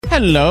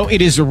Hello,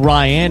 it is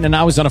Ryan, and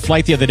I was on a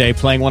flight the other day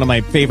playing one of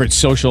my favorite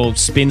social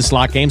spin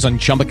slot games on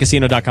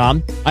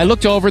ChumbaCasino.com. I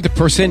looked over at the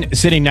person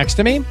sitting next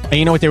to me, and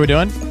you know what they were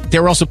doing? They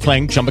were also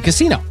playing Chumba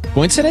Casino.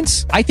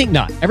 Coincidence? I think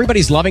not.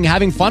 Everybody's loving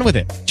having fun with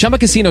it. Chumba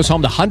Casino is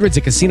home to hundreds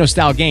of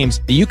casino-style games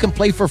that you can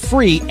play for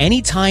free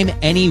anytime,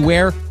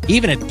 anywhere,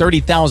 even at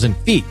 30,000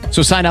 feet.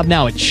 So sign up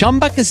now at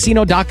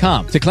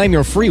ChumbaCasino.com to claim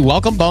your free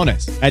welcome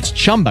bonus. That's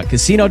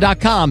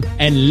ChumbaCasino.com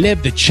and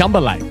live the Chumba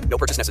life. No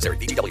purchase necessary.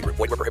 VGW. Void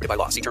where prohibited by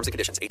law. See terms and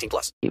conditions.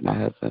 18+. My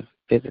husband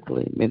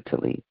physically,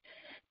 mentally,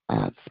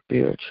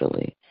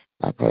 spiritually.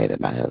 I pray that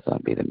my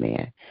husband be the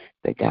man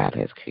that God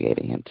has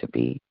created him to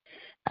be.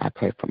 I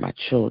pray for my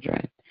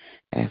children,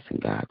 asking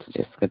God to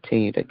just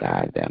continue to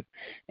guide them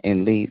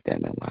and lead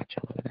them and watch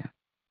over them.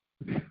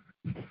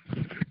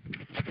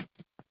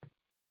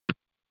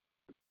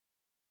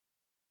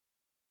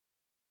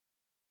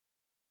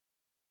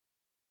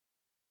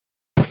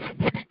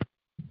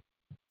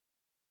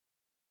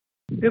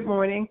 Good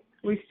morning.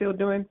 We still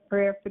doing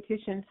prayer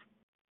petitions.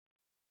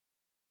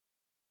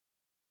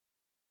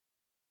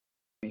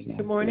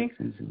 Good morning.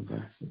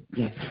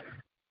 Yes.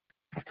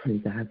 I pray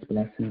God's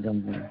blessings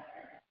over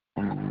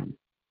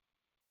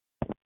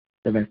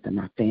the rest of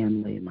my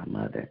family, my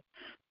mother,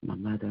 my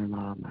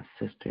mother-in-law, my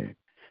sister,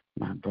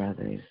 my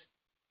brothers,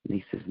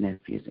 nieces,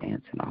 nephews,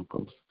 aunts, and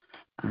uncles.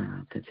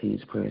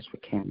 Continues prayers for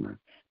Cameron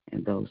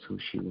and those who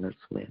she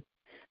works with.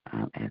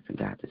 Asking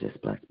God to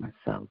just bless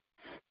myself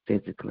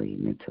physically,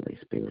 mentally,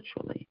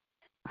 spiritually.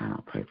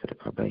 Pray for the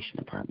probation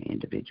department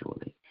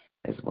individually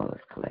as well as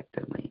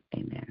collectively.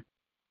 Amen.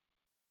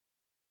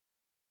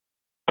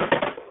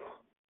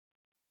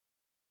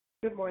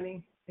 Good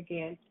morning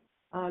again.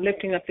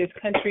 Lifting up this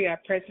country, our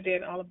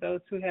president, all of those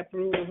who have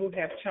rule and who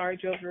have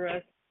charge over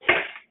us.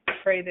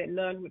 Pray that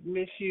none would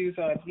misuse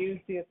or abuse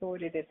the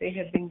authority that they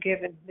have been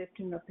given.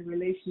 Lifting up the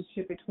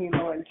relationship between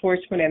law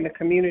enforcement and the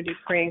community,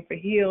 praying for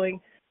healing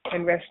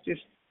and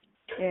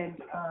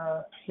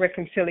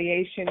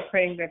reconciliation,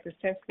 praying that the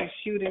senseless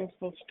shootings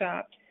will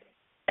stop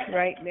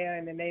right now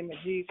in the name of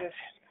Jesus,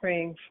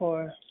 praying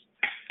for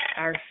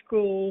our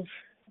schools,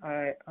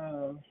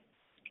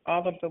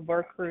 all of the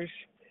workers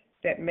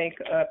that make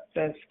up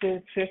the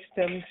school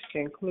systems, to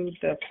include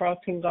the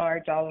crossing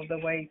guards all of the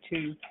way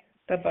to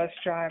the bus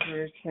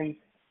drivers and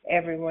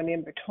everyone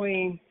in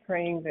between,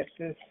 praying that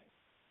this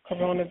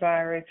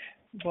coronavirus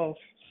will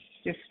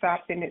just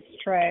stop in its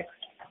tracks,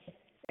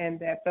 and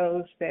that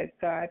those that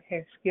God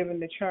has given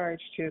the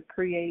charge to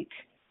create,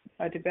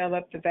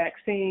 develop the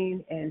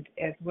vaccine and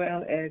as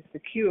well as the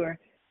cure,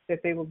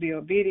 that they will be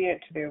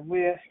obedient to their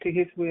will, to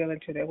his will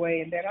and to their way,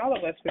 and that all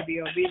of us will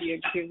be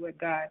obedient to what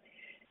God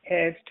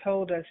has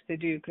told us to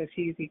do, because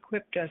he's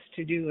equipped us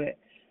to do it.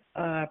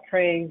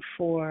 Praying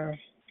for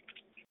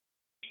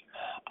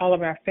all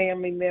of our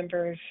family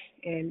members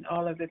and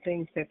all of the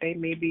things that they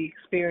may be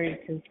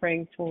experiencing,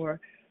 praying for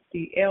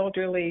the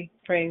elderly,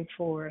 praying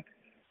for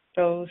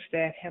those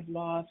that have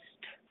lost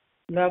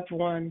loved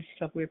ones.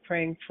 So we're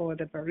praying for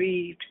the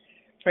bereaved,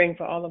 praying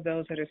for all of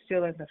those that are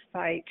still in the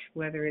fight,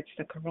 whether it's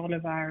the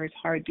coronavirus,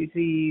 heart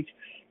disease,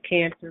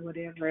 cancer,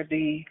 whatever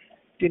the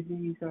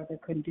disease or the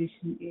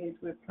condition is.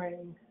 We're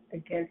praying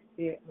against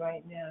it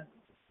right now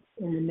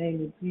in the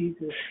name of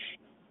Jesus.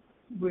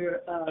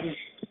 We're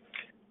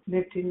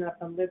lifting up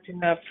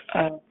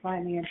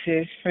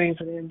finances, praying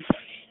for them,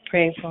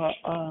 praying for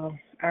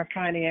our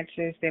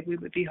finances, that we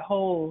would be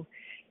whole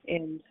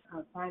in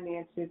our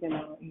finances and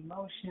our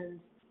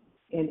emotions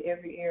in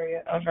every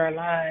area of our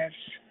lives.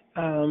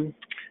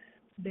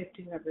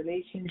 Lifting up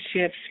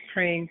relationships,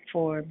 praying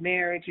for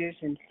marriages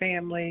and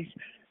families,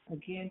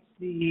 against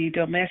the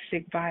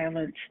domestic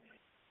violence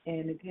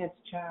and against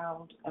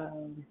child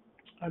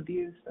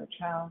abuse or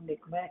child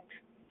neglect,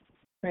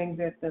 praying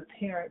that the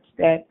parents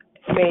that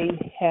may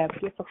have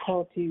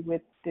difficulty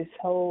with this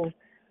whole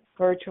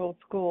virtual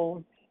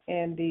school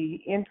and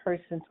the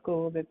in-person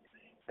school, that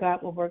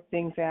God will work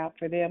things out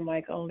for them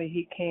like only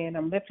he can.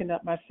 I'm lifting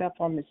up myself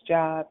on this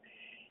job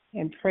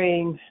and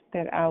praying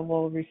that I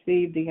will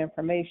receive the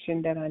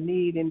information that I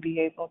need and be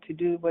able to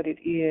do what it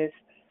is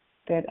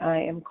that I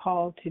am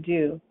called to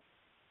do.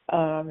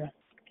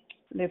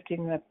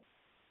 Lifting up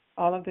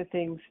all of the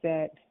things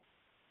that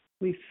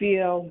we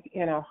feel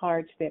in our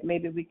hearts that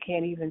maybe we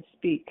can't even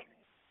speak.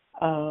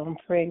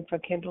 Praying for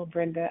Kendall,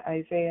 Brenda,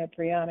 Isaiah,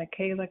 Brianna,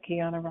 Kayla,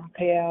 Kiana,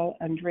 Raquel,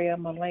 Andrea,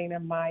 Malena,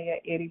 Maya,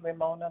 Eddie,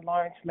 Ramona,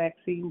 Lawrence,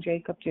 Maxine,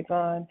 Jacob,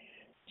 Javon,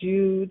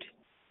 Jude,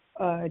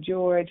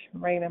 George,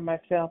 Raina,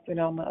 myself,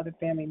 and all my other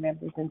family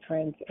members and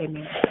friends.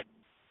 Amen.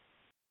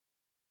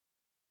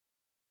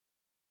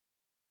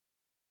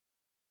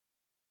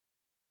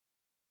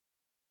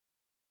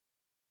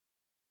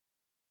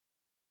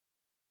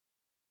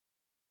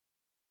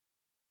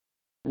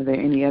 Are there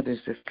any others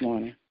this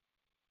morning?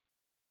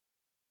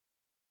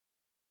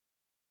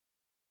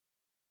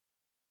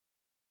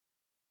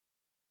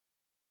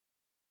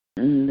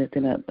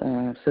 Lifting up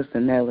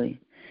Sister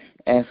Nellie,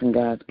 asking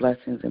God's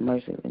blessings and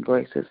mercy and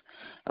graces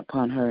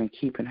upon her and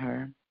keeping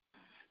her.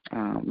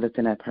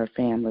 lifting up her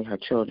family, her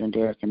children,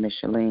 Derek and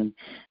Micheline,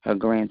 her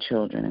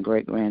grandchildren and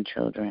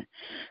great-grandchildren,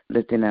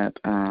 lifting up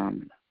her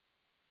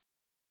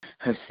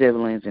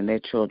siblings and their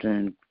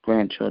children,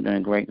 grandchildren,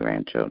 and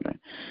great-grandchildren,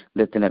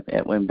 lifting up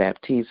Edwin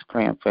Baptiste,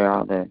 praying for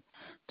all the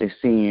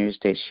seniors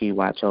that she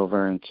watch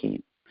over and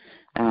keep,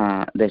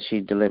 that she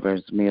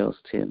delivers meals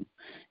to,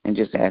 and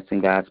just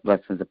asking God's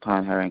blessings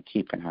upon her and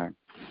keeping her.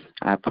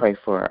 I pray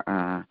for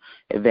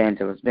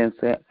Evangelist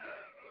Vincent,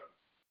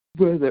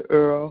 Brother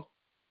Earl,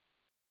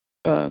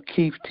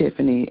 Keith,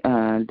 Tiffany,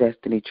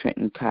 Destiny,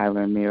 Trenton,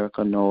 Kyler,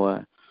 Miracle,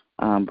 Noah,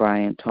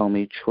 Brian,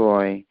 Tommy,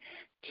 Troy,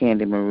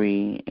 Candy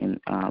Marie, and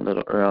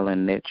little Earl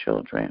and their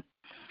children.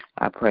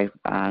 I pray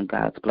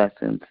God's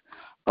blessings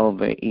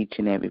over each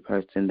and every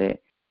person that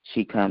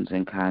she comes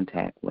in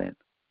contact with.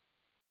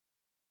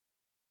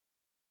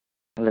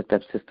 I lift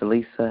up Sister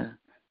Lisa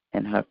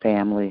and her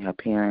family, her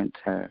parents,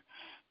 her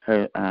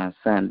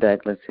son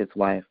Douglas, his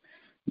wife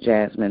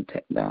Jasmine,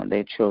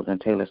 their children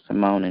Taylor,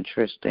 Simone, and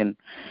Tristan.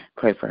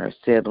 Pray for her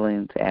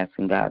siblings,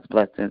 asking God's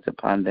blessings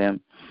upon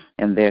them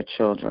and their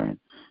children,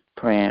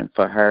 praying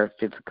for her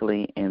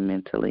physically and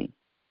mentally.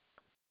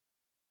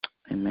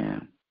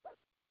 Amen.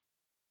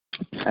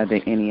 Are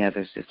there any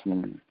others this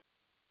morning?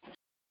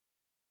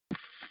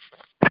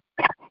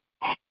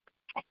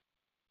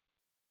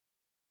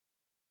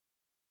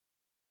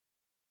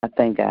 I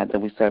thank God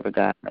that we serve a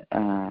God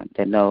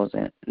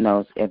that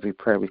knows every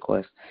prayer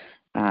request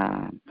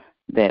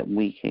that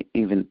we can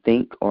even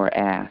think or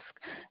ask.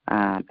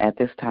 At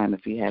this time,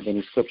 if you have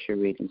any scripture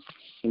readings,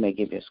 you may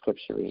give your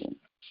scripture reading.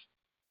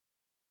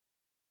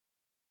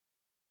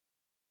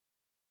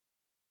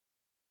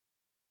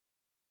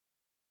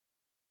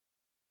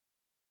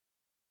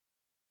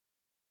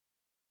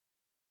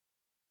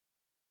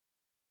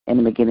 In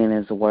the beginning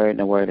is the Word, and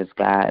the Word is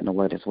God, and the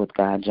Word is with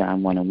God,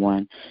 John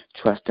 1:1.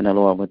 Trust in the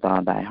Lord with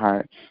all thy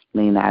heart.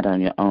 Lean not on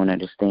your own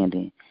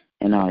understanding.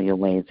 In all your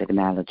ways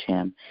acknowledge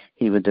him.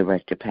 He will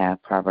direct your path,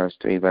 Proverbs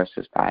 3,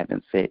 verses 5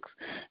 and 6.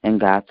 And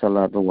God so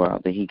loved the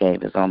world that he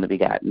gave his only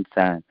begotten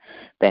Son,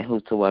 that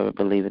whosoever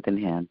believeth in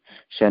him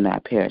shall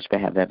not perish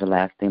but have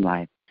everlasting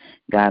life.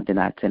 God did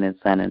not send his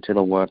Son into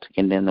the world to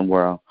condemn the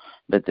world,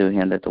 but through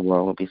him that the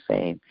world will be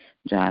saved.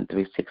 John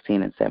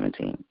 3:16 and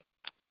 17.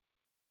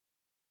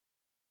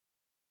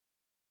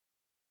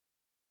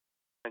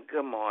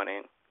 Good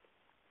morning.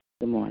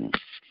 Good morning.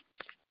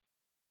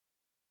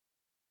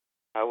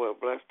 I will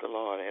bless the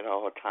Lord at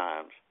all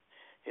times.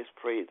 His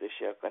praises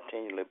shall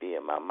continually be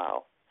in my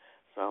mouth.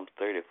 Psalms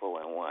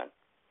 34:1.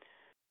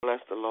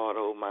 Bless the Lord,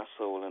 O my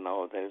soul, and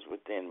all that is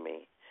within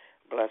me.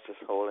 Bless his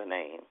holy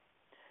name.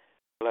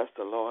 Bless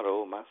the Lord,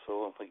 O my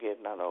soul, and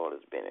forget not all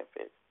his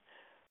benefits.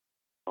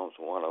 Psalms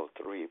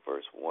 103,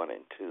 verse 1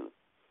 and 2.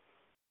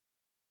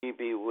 You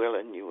be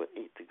willing, you will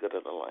eat the good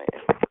of the land.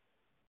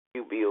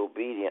 You be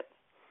obedient,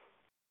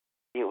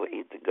 you will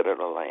eat the good of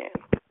the land.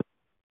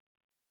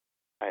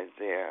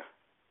 Isaiah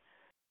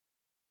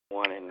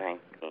 1 and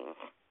 19.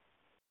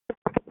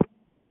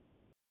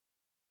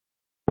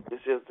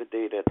 This is the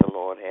day that the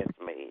Lord has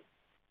made.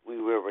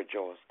 We will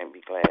rejoice and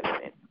be glad in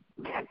it.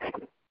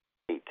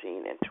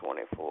 18 and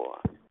 24.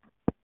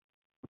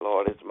 The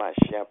Lord is my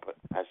shepherd,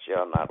 I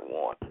shall not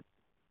want.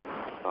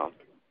 Psalm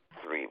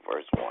 3,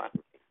 verse 1.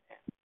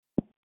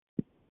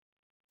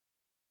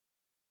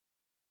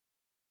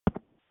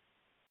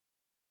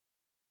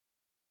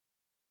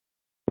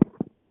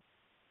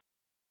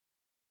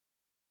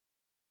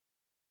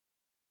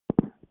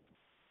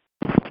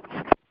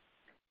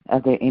 Are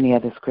there any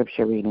other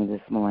scripture reading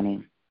this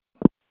morning?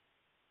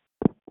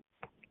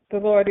 The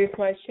Lord is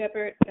my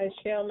shepherd, I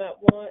shall not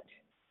want.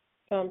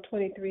 Psalm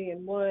 23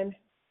 and 1.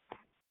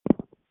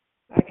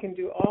 I can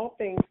do all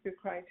things through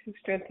Christ who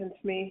strengthens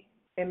me,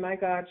 and my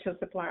God shall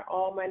supply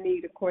all my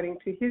need according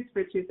to his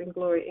riches and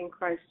glory in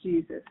Christ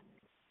Jesus.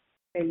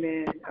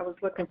 Amen. I was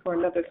looking for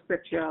another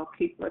scripture. I'll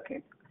keep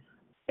looking.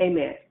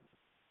 Amen.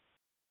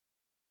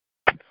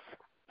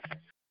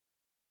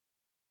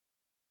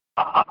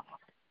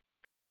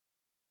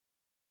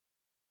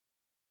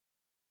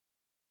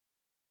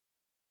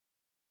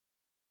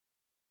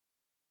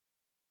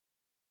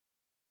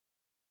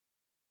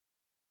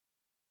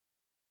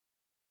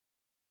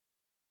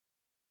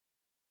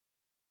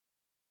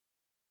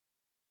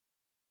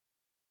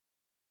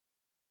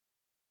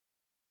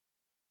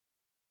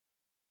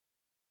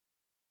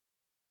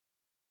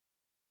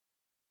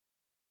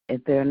 Is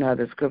there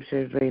another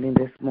scripture reading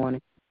this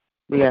morning?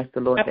 We ask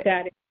the Lord. I've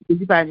got it. Did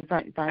you find it?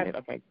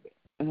 Okay.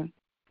 Mm-hmm.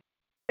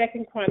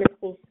 2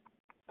 Chronicles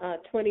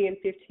 20 and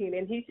 15.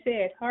 And he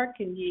said,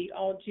 Hearken ye,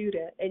 all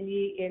Judah, and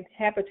ye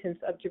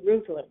inhabitants of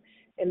Jerusalem,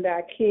 and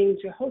thy king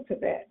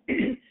Jehoshaphat.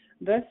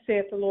 Thus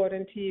saith the Lord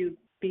unto you,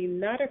 be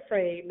not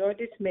afraid nor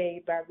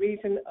dismayed by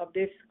reason of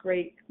this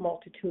great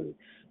multitude,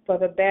 for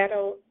the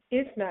battle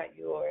is not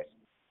yours,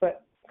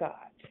 but God's.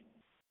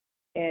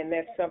 And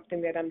that's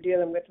something that I'm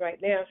dealing with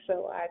right now,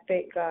 so I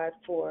thank God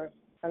for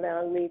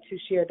allowing me to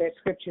share that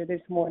scripture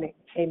this morning.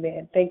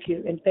 Amen. Thank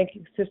you, and thank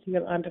you, Sister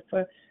Yolanda,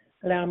 for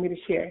allowing me to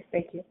share.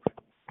 Thank you.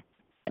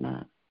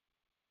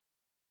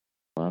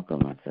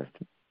 Welcome, my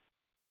sister.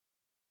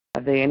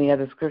 Are there any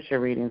other scripture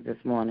readings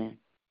this morning?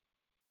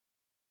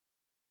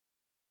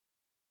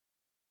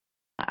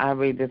 I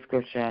read the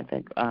scripture. I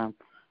think our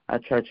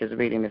church is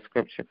reading the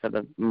scripture for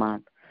the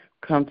month.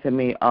 Come to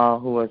me, all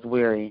who are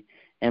weary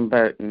and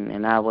burdened,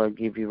 and I will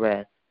give you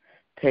rest.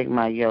 Take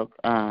my yoke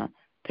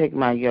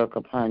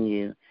upon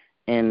you,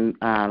 and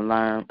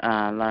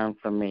learn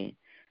from me.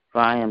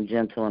 For I am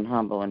gentle and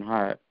humble in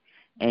heart,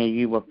 and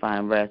you will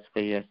find rest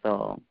for your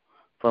soul.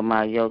 For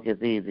my yoke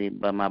is easy,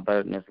 but my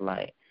burden is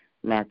light.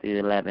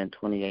 Matthew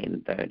 11:28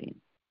 and 30.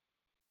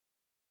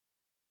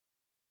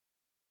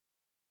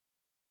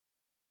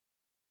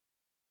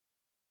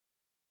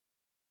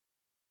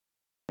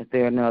 If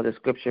there are no other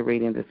scripture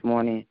reading this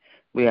morning,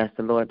 we ask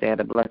the Lord to add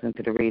a blessing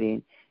to the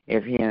reading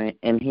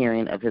and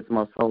hearing of his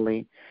most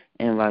holy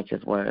and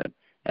righteous word.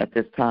 At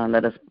this time,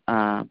 let us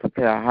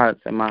prepare our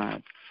hearts and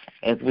minds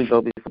as we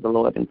go before the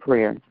Lord in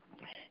prayer.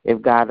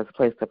 If God has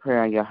placed a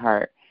prayer on your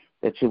heart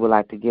that you would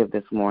like to give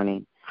this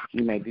morning,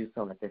 you may do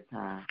so at this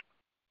time.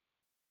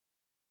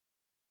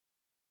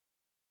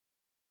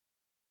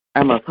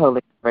 Our most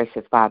holy and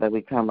gracious Father,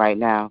 we come right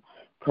now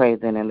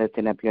praising and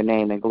lifting up your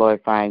name and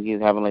glorifying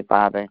you, Heavenly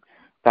Father.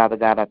 Father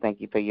God, I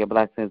thank you for your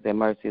blessings and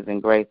mercies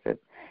and graces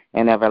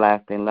and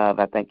everlasting love.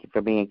 I thank you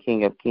for being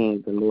King of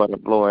kings and Lord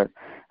of lords.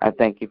 I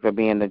thank you for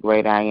being the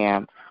great I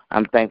am.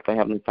 I'm thankful,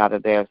 Heavenly Father,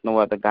 there is no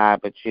other God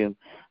but you.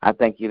 I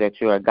thank you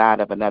that you are a God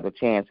of another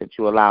chance, that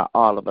you allow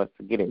all of us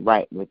to get it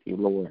right with you,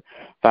 Lord.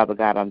 Father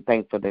God, I'm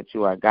thankful that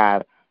you are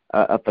God,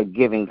 a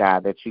forgiving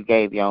God, that you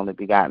gave your only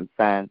begotten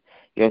Son,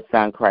 your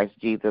Son, Christ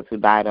Jesus, who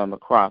died on the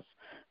cross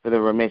for the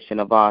remission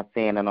of all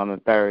sin, and on the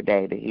third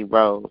day that he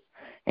rose,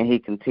 and he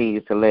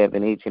continues to live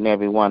in each and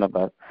every one of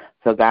us.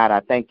 So, God,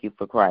 I thank you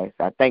for Christ.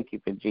 I thank you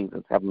for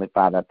Jesus, Heavenly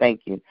Father. I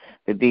thank you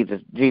that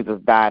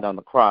Jesus died on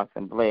the cross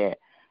and bled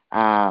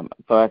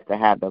for us to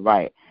have the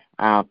right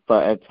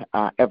for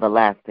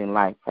everlasting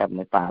life,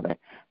 Heavenly Father.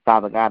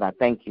 Father God, I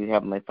thank you,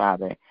 Heavenly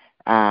Father,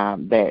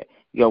 that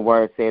your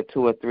word said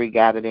 2 or 3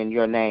 gathered in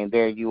your name.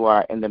 There you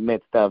are in the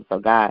midst of. So,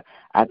 God,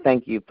 I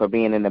thank you for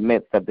being in the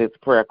midst of this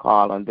prayer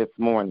call on this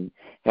morning,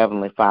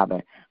 Heavenly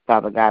Father.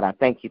 Father God, I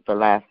thank you for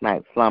last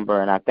night's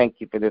slumber, and I thank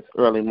you for this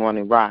early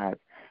morning rise.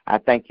 I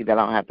thank you that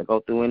I don't have to go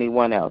through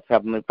anyone else,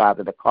 Heavenly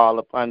Father, to call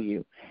upon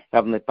you,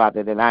 Heavenly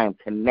Father, that I am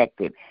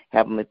connected,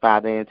 Heavenly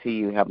Father, into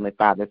you, Heavenly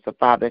Father. So,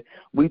 Father,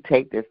 we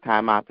take this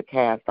time out to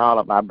cast all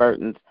of our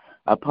burdens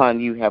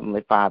upon you,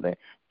 Heavenly Father.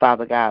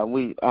 Father God,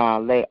 we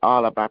lay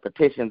all of our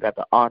petitions at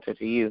the altar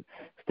to you,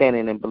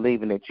 standing and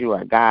believing that you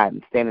are God,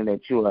 and standing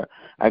that you are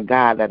a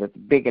God that is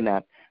big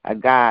enough, a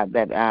God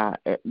that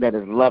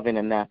is loving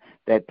enough,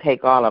 that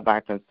take all of our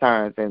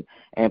concerns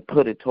and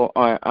put it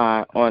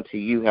onto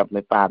you,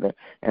 Heavenly Father.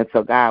 And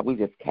so, God, we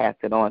just cast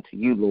it on to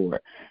you,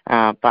 Lord.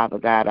 Father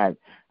God,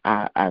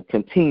 I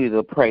continue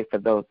to pray for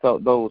those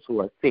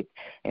who are sick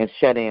and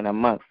shut in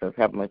amongst us,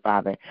 Heavenly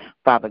Father.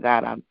 Father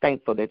God, I'm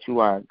thankful that you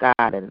are a God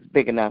that is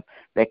big enough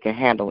that can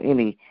handle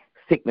any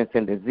sickness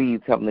and disease,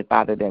 Heavenly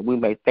Father, that we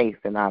may face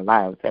in our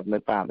lives, Heavenly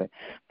Father.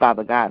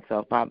 Father God,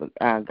 so Father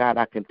God,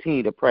 I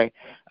continue to pray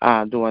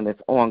during this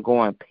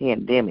ongoing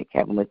pandemic,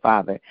 Heavenly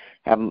Father.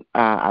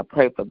 I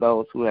pray for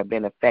those who have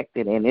been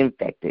affected and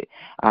infected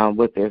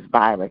with this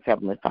virus,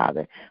 Heavenly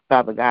Father.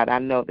 Father God, I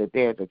know that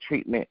there's a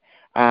treatment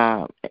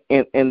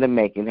in the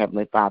making,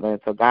 Heavenly Father.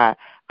 And so, God,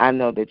 I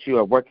know that you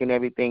are working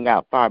everything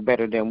out far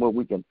better than what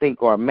we can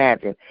think or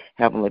imagine,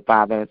 Heavenly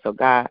Father. And so,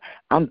 God,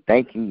 I'm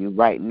thanking you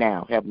right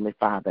now, Heavenly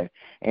Father,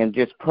 and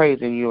just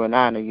praising you and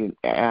honor you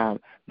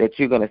that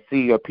you're going to see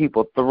your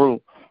people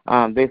through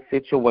this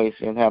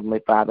situation,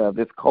 Heavenly Father, of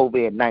this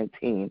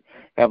COVID-19,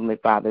 Heavenly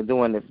Father,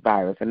 doing this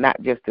virus. And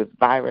not just this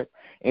virus,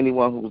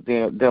 anyone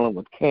who's dealing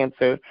with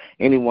cancer,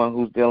 anyone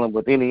who's dealing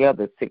with any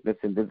other sickness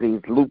and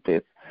disease,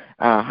 lupus,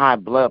 high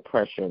blood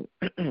pressure,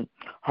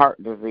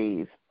 heart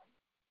disease,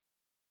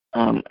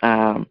 and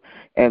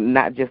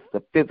not just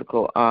the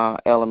physical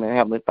element,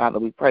 Heavenly Father.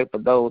 We pray for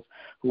those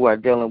who are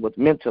dealing with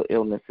mental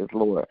illnesses,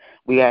 Lord.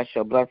 We ask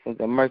your blessings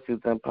and mercies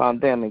upon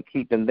them and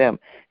keeping them,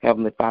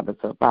 Heavenly Father.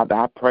 So, Father,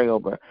 I pray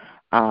over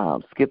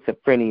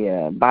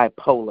schizophrenia and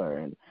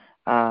bipolar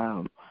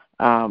and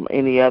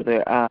any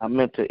other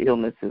mental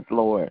illnesses,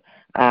 Lord.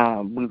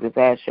 We just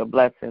ask your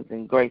blessings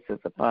and graces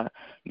upon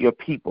your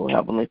people,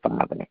 Heavenly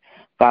Father.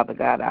 Father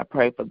God, I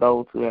pray for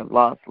those who have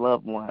lost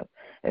loved ones,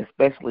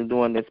 especially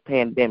during this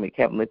pandemic,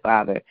 Heavenly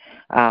Father.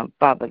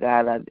 Father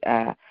God,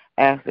 I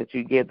ask that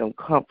you give them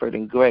comfort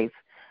and grace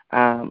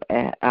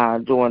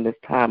during this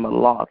time of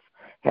loss,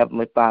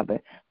 Heavenly Father.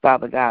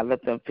 Father God,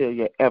 let them feel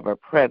your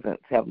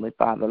ever-presence, Heavenly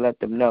Father. Let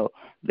them know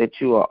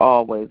that you are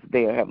always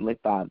there, Heavenly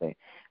Father.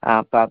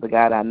 Father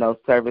God, I know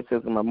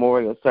services and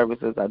memorial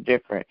services are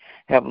different,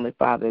 Heavenly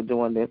Father,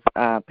 during this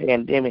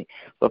pandemic.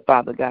 But,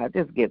 Father God,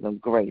 just give them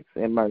grace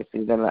and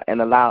mercy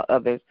and allow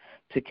others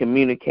to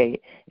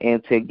communicate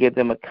and to give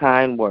them a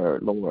kind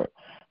word, Lord.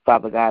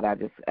 Father God, I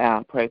just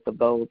pray for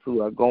those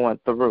who are going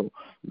through,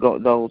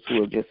 those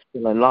who are just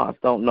feeling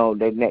lost, don't know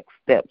their next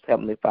steps,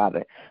 Heavenly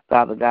Father.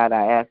 Father God,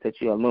 I ask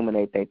that you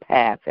illuminate their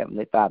path,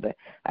 Heavenly Father.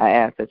 I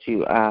ask that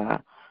you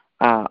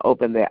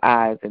open their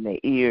eyes and their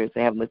ears,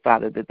 Heavenly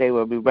Father, that they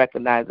will be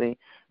recognizing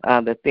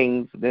the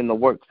things and the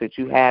works that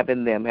you have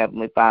in them,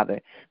 Heavenly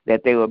Father,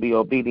 that they will be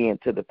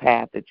obedient to the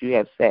path that you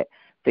have set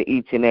to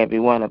each and every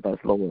one of us,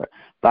 Lord.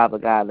 Father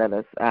God, let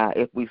us,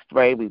 if we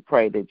stray, we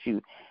pray that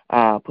you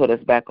put us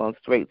back on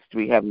straight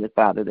street, Heavenly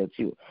Father,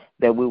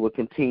 that we will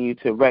continue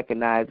to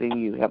recognize in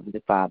you,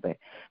 Heavenly Father.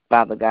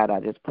 Father God,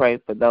 I just pray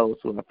for those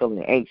who are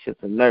feeling anxious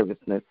and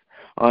nervousness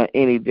on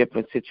any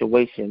different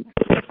situations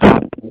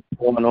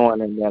going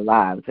on in their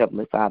lives,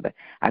 Heavenly Father.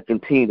 I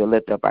continue to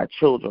lift up our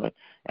children,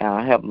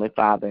 Heavenly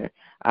Father,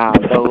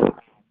 those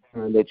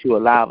that you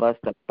allow us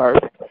to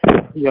birth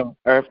here on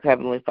earth,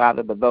 Heavenly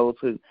Father, but those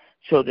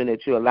children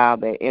that you allow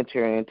that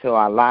enter into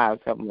our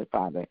lives, Heavenly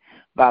Father.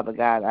 Father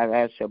God, I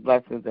ask your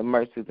blessings and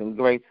mercies and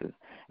graces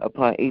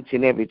upon each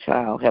and every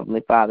child,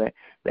 Heavenly Father,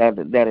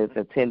 that is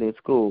attending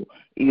school,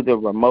 either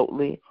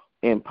remotely,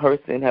 in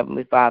person,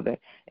 Heavenly Father,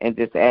 and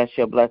just ask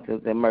your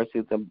blessings and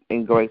mercies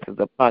and graces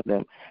upon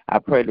them. I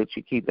pray that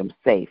you keep them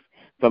safe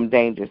from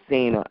danger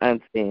seen or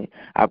unseen.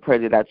 I pray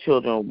that our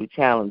children will be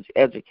challenged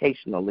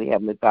educationally,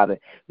 Heavenly Father,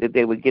 that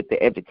they would get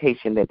the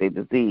education that they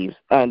deserve,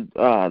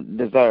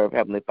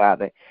 Heavenly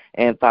Father.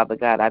 And, Father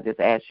God, I just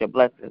ask your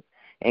blessings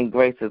and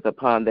graces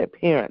upon their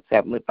parents,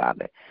 Heavenly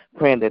Father,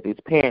 praying that these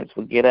parents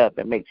will get up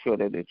and make sure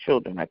that their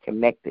children are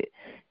connected,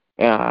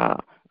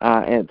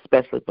 and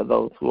especially for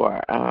those who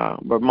are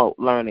remote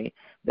learning,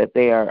 that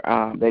their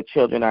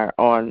children are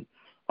on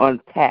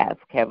task,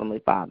 Heavenly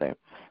Father.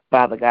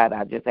 Father God,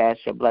 I just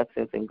ask your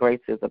blessings and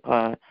graces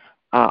upon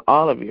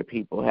all of your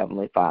people,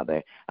 Heavenly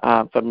Father,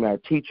 from our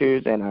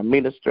teachers and our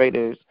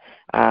administrators,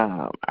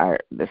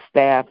 the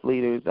staff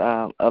leaders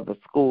of the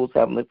schools,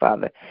 Heavenly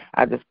Father.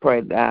 I just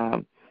pray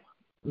that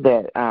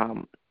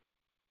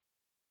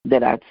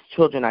our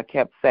children are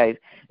kept safe,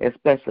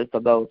 especially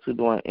for those who are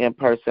doing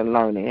in-person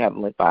learning,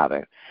 Heavenly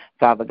Father.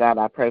 Father God,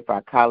 I pray for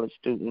our college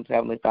students,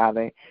 Heavenly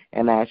Father,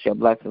 and I ask your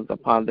blessings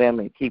upon them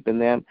and keeping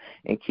them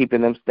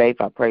safe.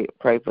 I pray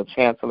for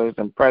chancellors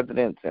and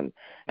presidents and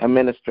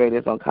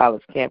administrators on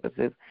college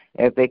campuses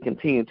as they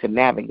continue to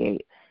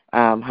navigate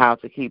how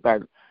to keep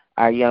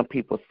our young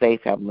people safe,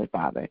 Heavenly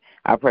Father.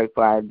 I pray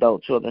for our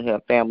adult children who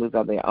have families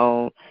of their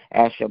own.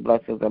 Ask your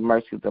blessings and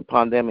mercies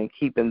upon them and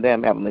keeping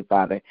them, Heavenly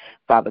Father.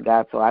 Father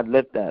God, so I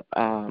lift up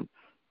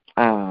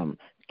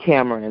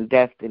Cameron,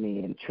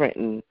 Destiny, and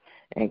Trenton,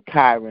 and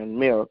Kyron,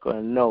 Miracle,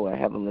 and Noah,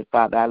 Heavenly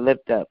Father. I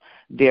lift up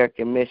Derek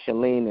and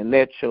Micheline and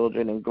their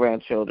children and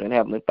grandchildren,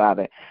 Heavenly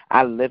Father.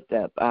 I lift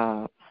up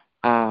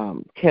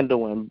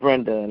Kendall and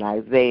Brenda and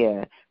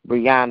Isaiah,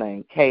 Brianna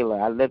and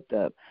Kayla. I lift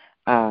up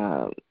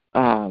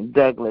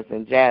Douglas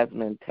and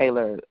Jasmine,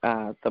 Taylor,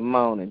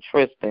 Simone, and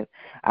Tristan.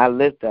 I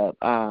lift up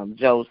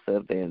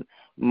Joseph and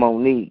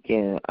Monique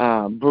and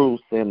Bruce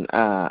and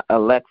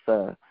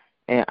Alexa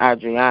and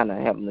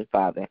Adriana, Heavenly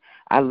Father.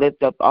 I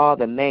lift up all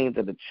the names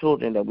of the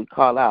children that we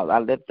call out. I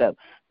lift up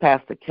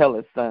Pastor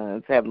Keller's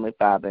sons, Heavenly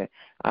Father,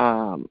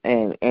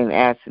 and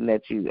asking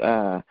that you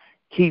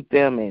keep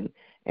them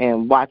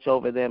and watch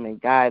over them and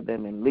guide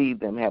them and lead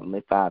them,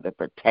 Heavenly Father.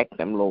 Protect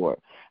them, Lord.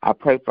 I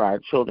pray for our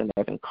children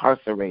that are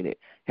incarcerated,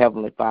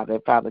 Heavenly Father.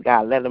 Father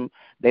God,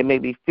 they may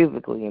be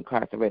physically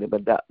incarcerated,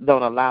 but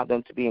don't allow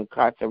them to be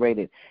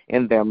incarcerated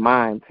in their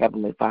minds,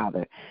 Heavenly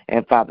Father.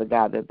 And, Father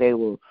God, that they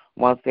will,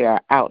 once they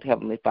are out,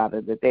 Heavenly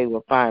Father, that they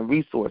will find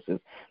resources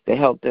to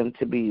help them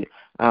to be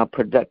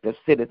productive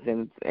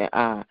citizens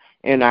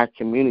in our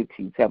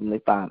communities, Heavenly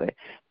Father.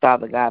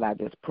 Father God, I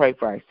just pray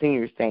for our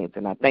senior saints,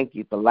 and I thank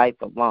you for life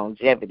of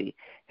longevity,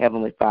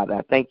 Heavenly Father.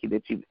 I thank you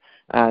that you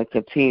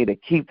continue to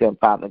keep them,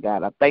 Father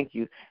God. I thank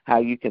you how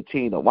you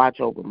continue to watch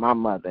over my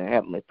mother,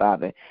 Heavenly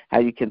Father, how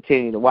you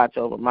continue to watch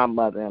over my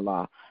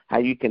mother-in-law, how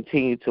you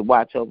continue to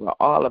watch over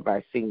all of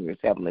our seniors,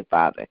 Heavenly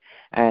Father.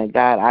 And,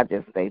 God, I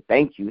just say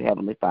thank you,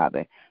 Heavenly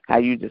Father, how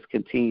you just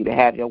continue to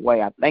have your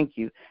way. I thank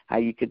you how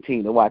you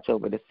continue to watch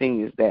over the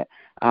seniors that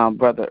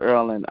Brother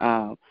Earl and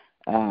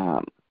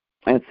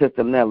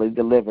Sister Nellie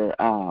deliver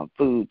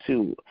food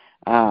to,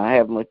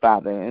 Heavenly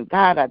Father. And,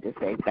 God, I just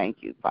say thank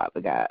you, Father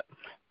God.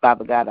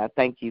 Father God, I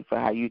thank you for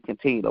how you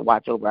continue to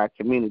watch over our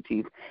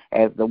communities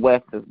as the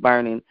West is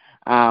burning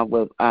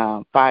with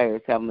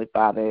fires, Heavenly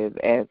Father,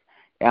 as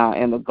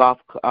in the Gulf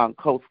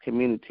Coast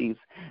communities,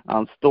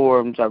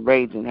 storms are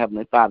raging,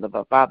 Heavenly Father.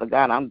 But, Father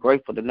God, I'm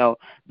grateful to know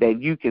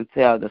that you can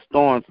tell the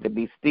storms to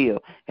be still,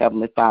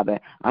 Heavenly Father.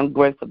 I'm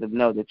grateful to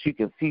know that you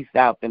can cease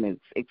out and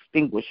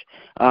extinguish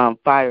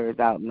fires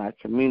out in our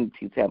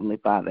communities, Heavenly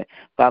Father.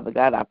 Father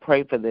God, I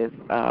pray for this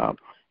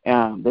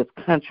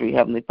country,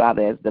 Heavenly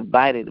Father, as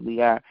divided we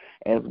are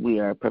as we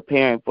are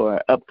preparing for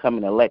an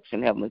upcoming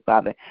election, Heavenly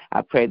Father.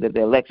 I pray that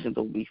the elections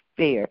will be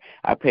fair.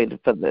 I pray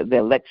that the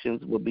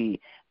elections will be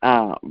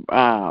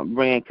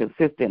ran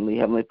consistently,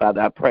 Heavenly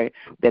Father. I pray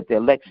that the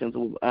elections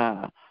will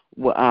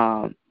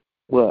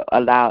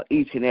allow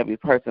each and every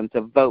person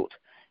to vote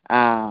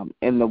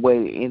in the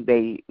way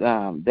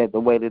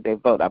that they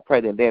vote. I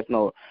pray that there's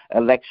no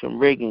election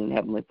rigging,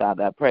 Heavenly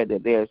Father. I pray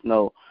that there's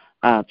no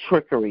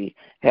trickery,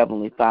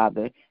 Heavenly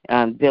Father,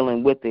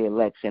 dealing with the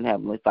election,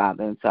 Heavenly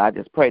Father. And so I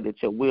just pray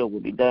that your will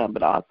be done,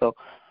 but also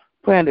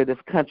praying that this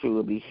country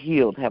will be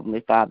healed,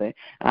 Heavenly Father.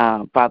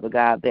 Father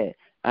God,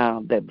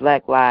 that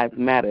Black lives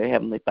matter,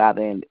 Heavenly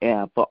Father,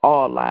 and for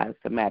all lives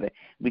to matter.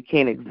 We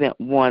can't exempt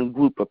one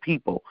group of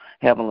people,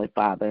 Heavenly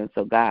Father. And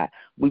so, God,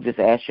 we just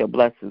ask your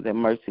blessings and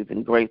mercies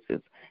and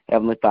graces,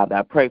 Heavenly Father.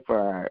 I pray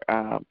for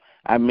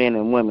our men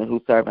and women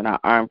who serve in our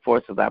armed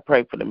forces. I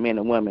pray for the men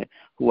and women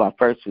who are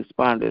first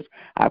responders.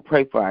 I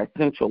pray for our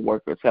essential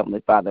workers,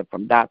 Heavenly Father,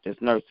 from doctors,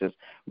 nurses,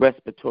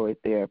 respiratory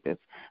therapists,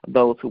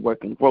 those who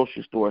work in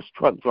grocery stores,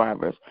 truck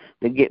drivers,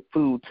 to get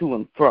food to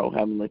and fro,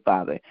 Heavenly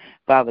Father.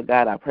 Father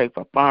God, I pray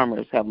for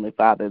farmers, Heavenly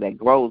Father, that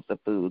grows the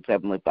foods,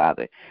 Heavenly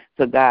Father.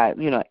 So,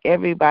 God,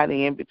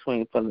 everybody in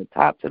between, from the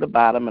top to the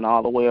bottom and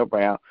all the way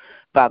around,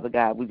 Father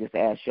God, we just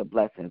ask your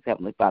blessings,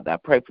 Heavenly Father. I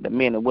pray for the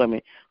men and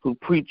women who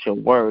preach your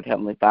word,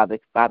 Heavenly Father.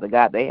 Father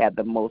God, they have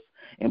the most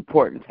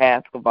important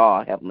task of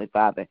all, Heavenly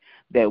Father,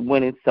 that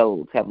winning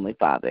souls, Heavenly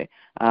Father,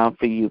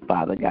 for you,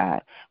 Father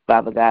God.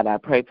 Father God, I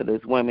pray for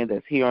these women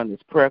that's here on this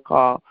prayer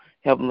call.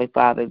 Heavenly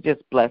Father,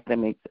 just bless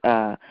them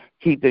and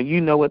keep them. You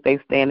know what they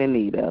stand in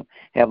need of,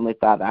 Heavenly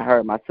Father. I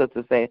heard my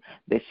sister say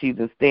that she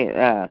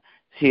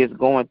is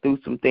going through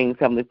some things,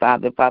 Heavenly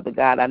Father. Father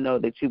God, I know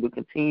that you will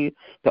continue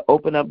to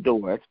open up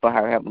doors for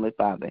her, Heavenly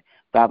Father.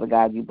 Father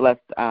God, you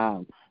blessed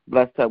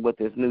her with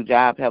this new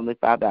job, Heavenly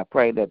Father. I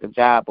pray that the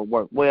job will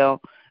work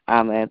well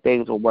and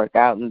things will work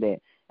out, and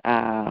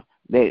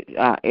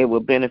that it will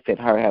benefit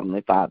her,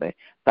 Heavenly Father.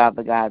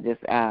 Father God,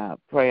 just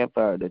praying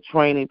for the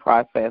training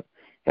process,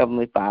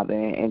 Heavenly Father,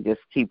 and just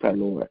keep her,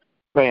 Lord.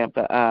 Praying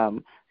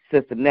for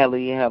Sister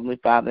Nellie, Heavenly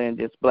Father, and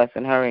just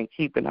blessing her and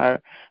keeping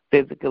her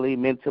physically,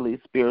 mentally,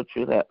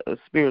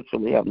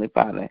 spiritually, Heavenly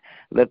Father.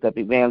 Lift up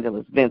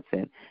Evangelist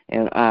Vincent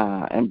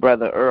and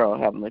Brother Earl,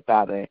 Heavenly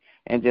Father,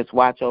 and just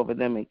watch over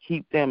them and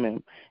keep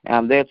them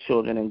and their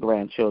children and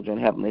grandchildren,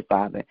 Heavenly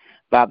Father.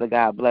 Father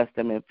God, bless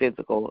them in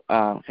physical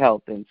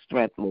health and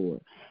strength, Lord.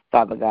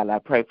 Father God, I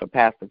pray for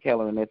Pastor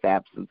Keller in his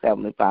absence,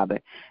 Heavenly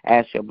Father.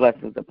 Ask your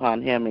blessings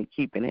upon him and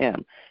keeping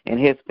him and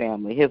his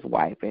family, his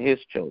wife, and his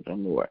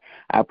children, Lord.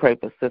 I pray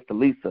for Sister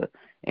Lisa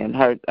and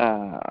her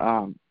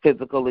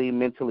physically,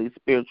 mentally,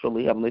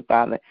 spiritually, Heavenly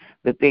Father,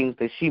 the things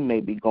that she may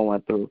be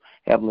going through,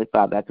 Heavenly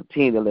Father. I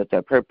continue to lift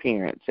up her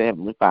parents,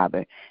 Heavenly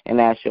Father, and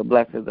ask your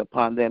blessings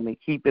upon them and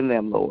keeping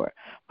them, Lord.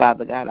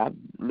 Father God, I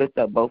lift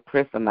up both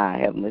Chris and I,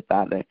 Heavenly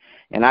Father,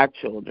 and our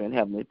children,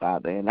 Heavenly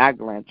Father, and our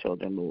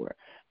grandchildren, Lord.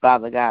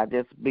 Father God,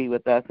 just be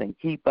with us and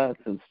keep us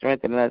and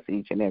strengthen us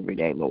each and every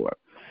day, Lord.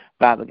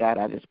 Father God,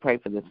 I just pray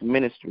for this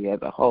ministry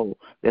as a whole,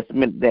 that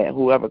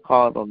whoever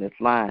calls on this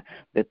line,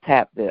 to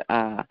tap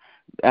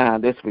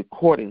this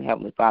recording,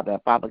 Heavenly Father.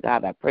 Father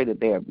God, I pray that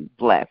they are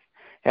blessed,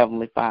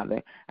 Heavenly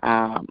Father,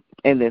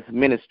 in this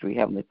ministry,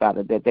 Heavenly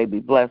Father, that they be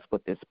blessed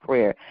with this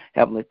prayer,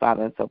 Heavenly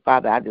Father. And so,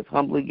 Father, I just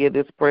humbly give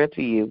this prayer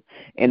to you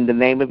in the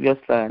name of your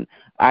Son,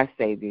 our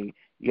Savior,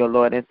 our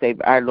Lord and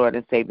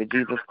Savior,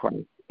 Jesus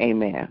Christ.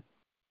 Amen.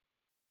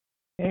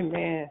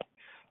 Amen.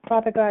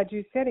 Father God,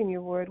 you said in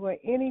your word, where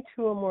any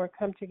two or more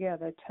come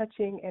together,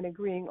 touching and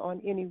agreeing on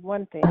any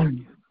one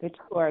thing, that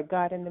you are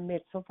God in the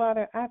midst. So,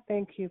 Father, I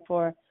thank you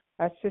for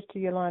our sister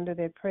Yolanda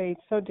that prayed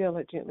so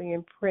diligently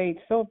and prayed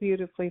so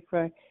beautifully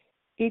for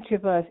each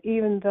of us,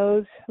 even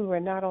those who are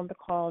not on the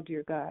call,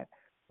 dear God.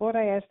 Lord,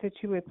 I ask that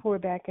you would pour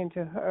back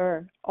into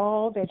her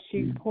all that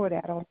she poured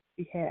out on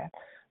behalf.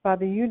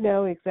 Father, you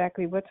know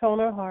exactly what's on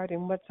her heart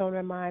and what's on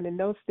her mind, and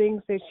those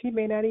things that she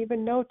may not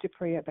even know to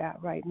pray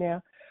about right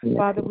now. Yes,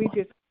 Father, we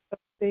just put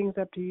things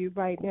up to you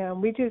right now.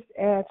 And we just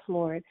ask,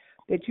 Lord,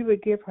 that you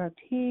would give her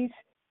peace,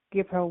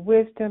 give her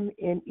wisdom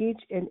in each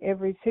and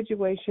every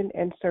situation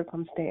and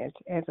circumstance.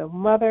 As a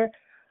mother,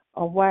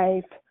 a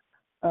wife,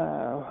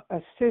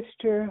 a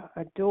sister,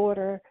 a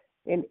daughter,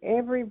 in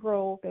every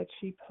role that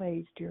she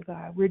plays, dear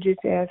God, we're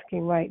just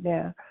asking right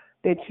now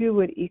that you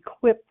would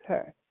equip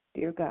her,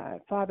 dear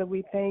God. Father,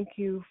 we thank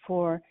you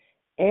for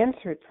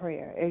answered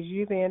prayer, as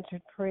you've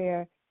answered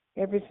prayer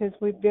ever since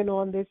we've been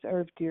on this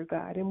earth, dear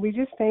God. And we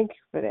just thank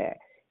you for that.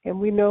 And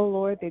we know,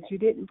 Lord, that you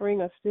didn't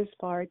bring us this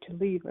far to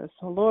leave us.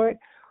 So, Lord,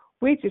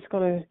 we're just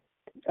going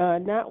to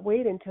not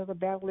wait until the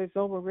battle is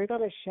over. We're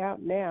going to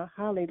shout now,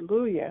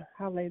 hallelujah,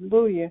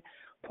 hallelujah,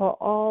 for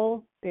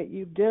all that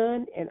you've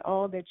done and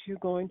all that you're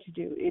going to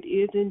do. It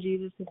is in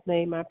Jesus'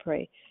 name I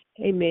pray.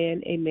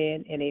 Amen,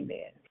 amen, and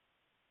amen.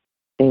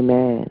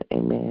 Amen,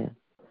 amen.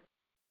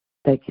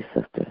 Thank you,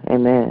 sister.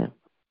 Amen.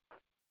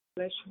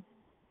 Bless you.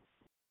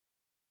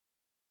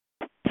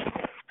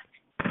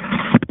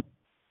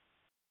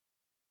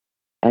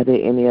 Are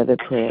there any other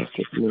prayers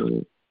this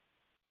morning?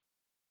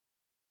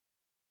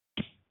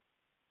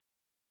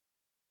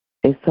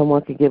 If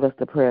someone could give us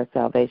the prayer of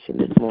salvation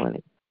this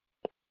morning.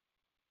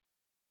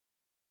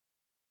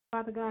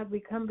 Father God,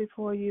 we come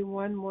before you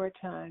one more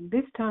time,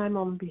 this time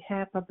on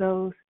behalf of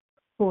those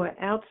who are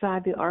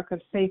outside the ark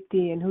of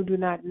safety and who do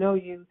not know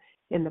you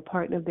in the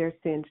pardon of their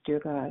sins, dear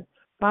God.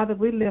 Father,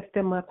 we lift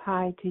them up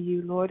high to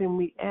you, Lord, and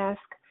we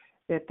ask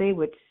that they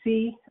would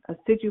see a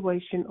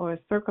situation or a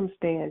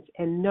circumstance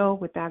and know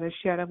without a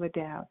shadow of a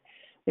doubt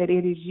that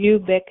it is you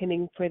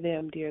beckoning for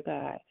them, dear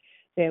God,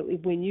 that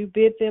when you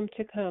bid them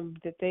to come,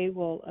 that they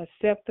will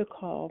accept the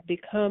call,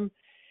 become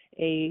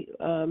a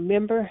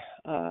member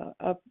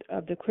of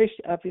the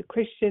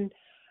Christian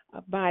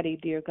body,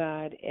 dear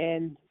God,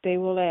 and they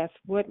will ask,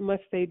 what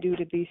must they do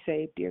to be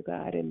saved, dear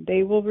God? And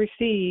they will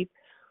receive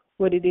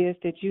what it is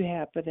that you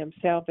have for them,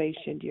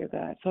 salvation, dear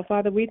God. So,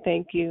 Father, we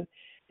thank you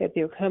that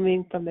they're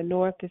coming from the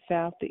north, the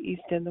south, the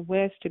east, and the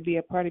west to be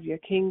a part of your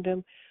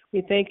kingdom.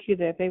 We thank you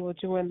that they will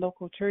join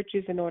local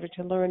churches in order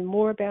to learn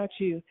more about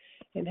you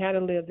and how to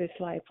live this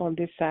life on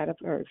this side of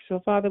earth.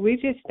 So, Father, we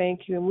just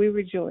thank you and we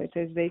rejoice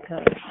as they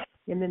come.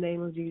 In the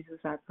name of Jesus,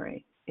 I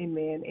pray.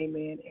 Amen,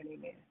 amen, and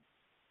amen.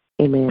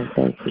 Amen.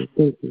 Thank you.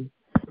 Thank you.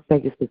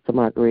 Thank you, Sister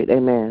Marguerite.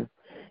 Amen.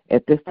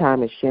 At this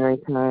time is sharing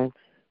time,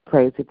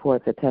 praise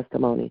reports, or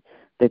testimony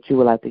that you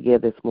would like to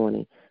give this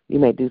morning. You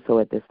may do so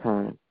at this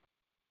time.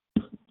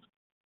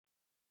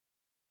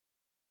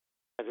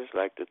 I just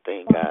like to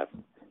thank God for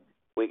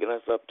waking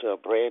us up to a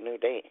brand new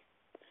day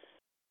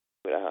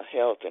with our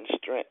health and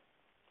strength.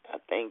 I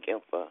thank Him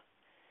for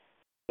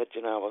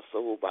touching our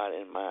soul, body,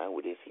 and mind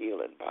with His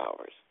healing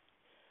powers.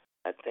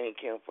 I thank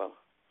Him for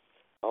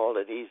all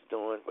that He's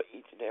doing for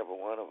each and every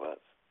one of us.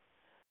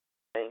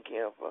 Thank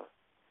Him for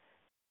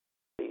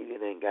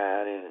leading and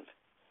guiding and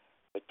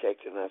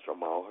protecting us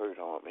from all hurt,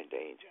 harm, and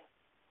danger.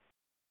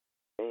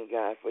 Thank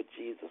God for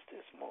Jesus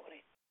this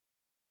morning.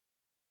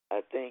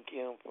 I thank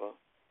Him for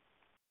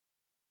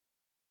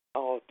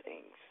all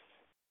things.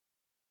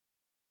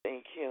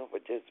 Thank Him for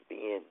just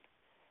being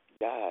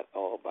God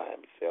all by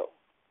Himself.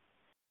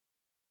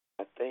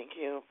 I thank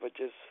Him for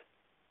just,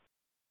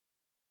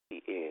 He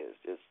is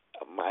just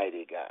a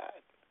mighty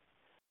God.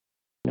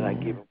 And I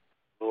give Him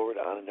glory,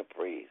 honor, and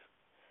praise,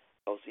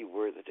 because He's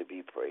worthy to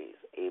be praised.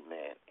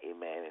 Amen,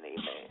 amen, and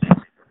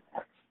amen.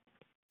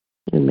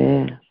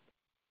 Amen.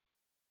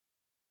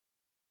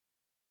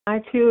 I,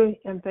 too,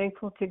 am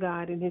thankful to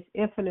God in His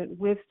infinite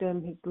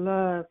wisdom, His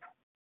love,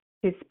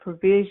 His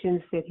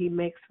provisions that He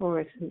makes for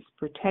us, His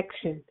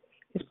protection,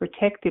 His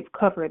protective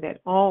cover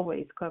that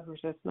always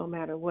covers us no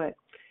matter what.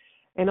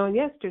 And on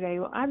yesterday,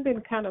 I've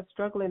been kind of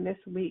struggling this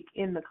week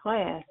in the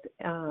class.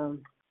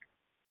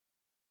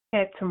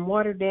 Had some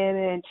water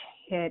damage,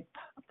 had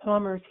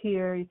plumbers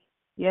here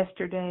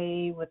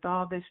yesterday with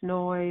all this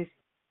noise,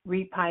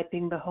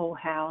 repiping the whole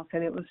house,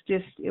 and it was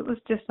just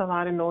a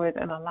lot of noise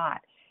and a lot.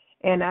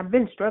 And I've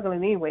been struggling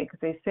anyway because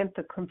they sent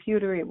the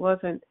computer, it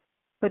wasn't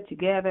put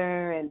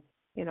together, and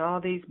all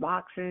these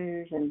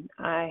boxes, and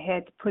I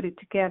had to put it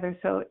together.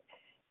 So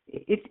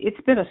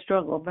it's been a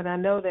struggle, but I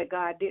know that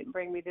God didn't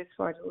bring me this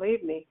far to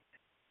leave me.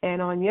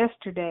 And on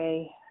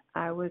yesterday,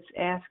 I was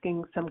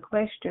asking some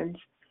questions,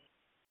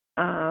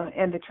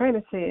 and the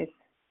trainer said,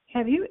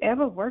 "Have you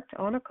ever worked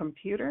on a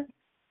computer?"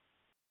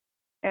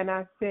 And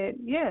I said,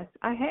 "Yes,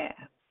 I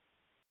have."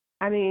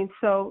 I mean,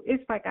 so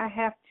it's like I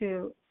have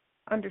to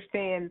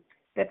understand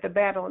that the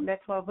battle, and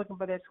that's why I was looking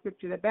for that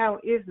scripture, the battle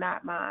is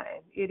not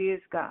mine, it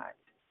is God's.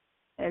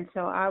 And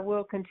so I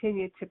will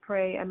continue to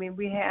pray. I mean,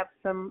 we have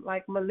some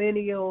like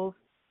millennials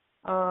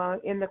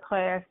in the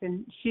class,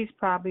 and she's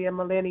probably a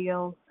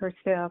millennial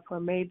herself,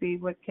 or maybe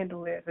what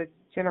Kendall is, a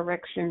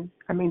generation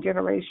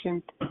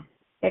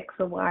X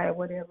or Y or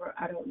whatever,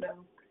 I don't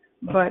know.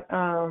 But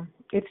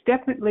it's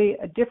definitely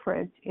a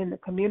difference in the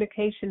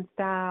communication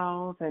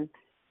styles and,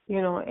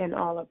 and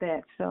all of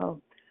that.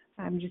 So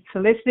I'm just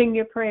soliciting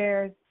your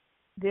prayers.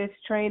 This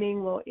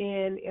training will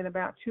end in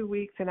about 2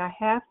 weeks, and I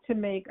have to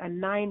make a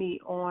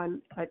 90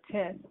 on a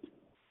test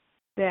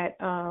that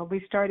we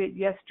started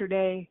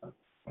yesterday,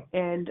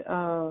 and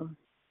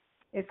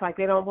it's like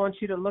they don't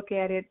want you to look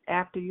at it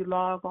after you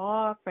log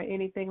off or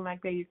anything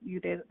like that.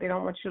 They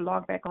don't want you to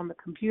log back on the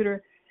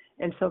computer,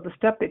 and so the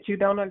stuff that you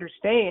don't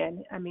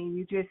understand, I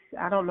mean,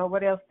 I don't know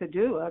what else to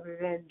do other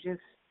than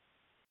just,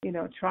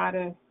 try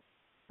to,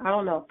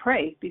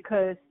 pray,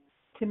 because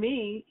to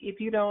me,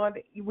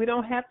 we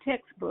don't have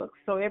textbooks,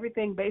 so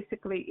everything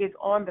basically is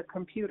on the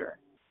computer.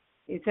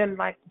 It's in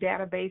like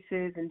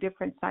databases and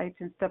different sites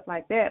and stuff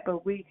like that,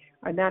 but we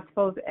are not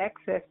supposed to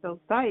access those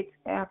sites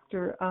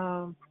after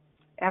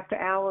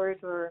hours,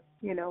 or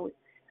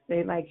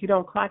they you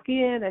don't clock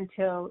in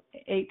until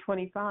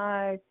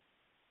 8:25,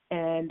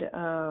 and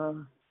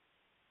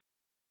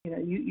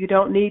you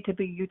don't need to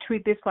be. You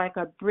treat this like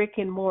a brick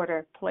and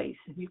mortar place.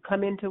 You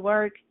come into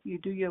work, you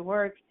do your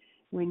work.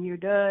 When you're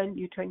done,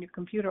 you turn your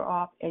computer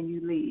off and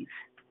you leave.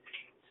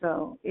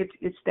 So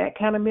it's that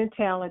kind of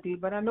mentality,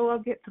 but I know I'll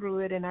get through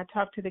it. And I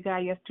talked to the guy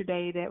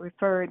yesterday that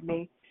referred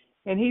me,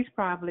 and he's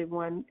probably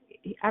one.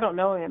 I don't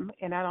know him,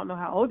 and I don't know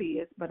how old he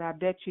is, but I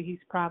bet you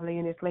he's probably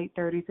in his late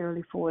 30s,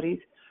 early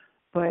 40s.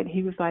 But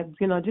he was like,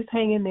 just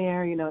hang in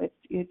there. You're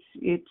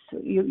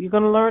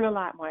going to learn a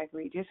lot,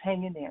 Marguerite. Just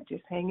hang in there.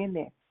 Just hang in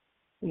there.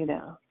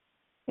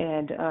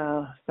 And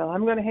so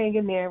I'm going to hang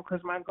in there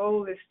because my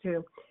goal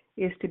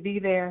is to be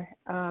there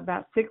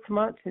about 6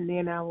 months, and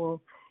then I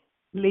will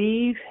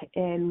leave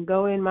and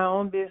go in my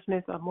own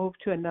business or move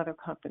to another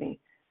company.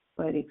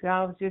 But if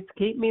y'all just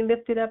keep me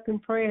lifted up in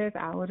prayers,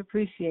 I would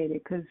appreciate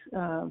it because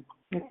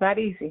it's not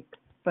easy.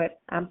 But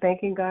I'm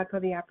thanking God for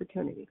the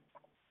opportunity.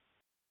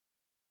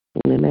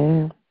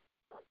 Amen.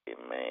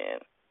 Amen.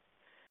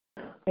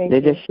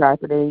 They're just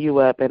sharpening you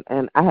up.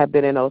 And I have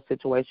been in those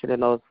situations, in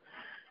those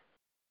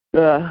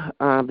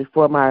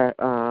before my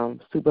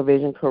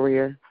supervision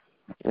career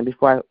and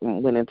before I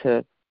went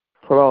into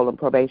parole and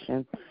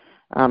probation.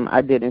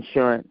 I did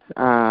insurance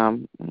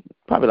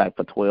probably like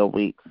for 12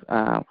 weeks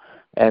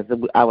as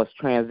I was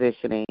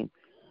transitioning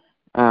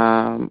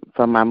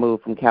from my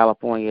move from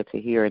California to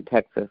here in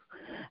Texas.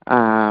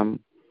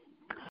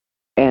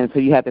 And so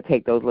you have to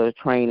take those little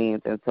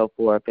trainings and so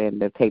forth and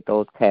to take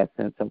those tests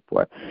and so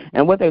forth.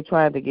 And what they're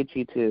trying to get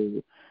you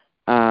to,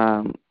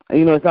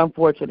 it's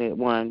unfortunate,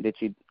 one, that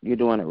you're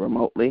doing it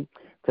remotely,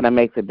 so that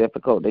makes it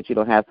difficult that you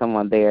don't have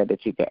someone there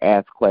that you can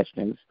ask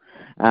questions.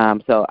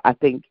 So I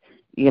think,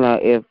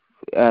 if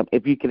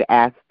you could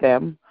ask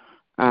them,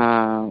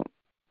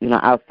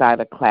 outside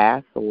of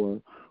class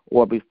or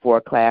before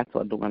class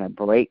or during a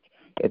break,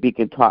 if you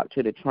can talk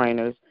to the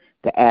trainers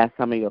to ask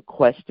some of your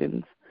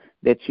questions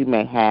that you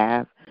may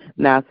have.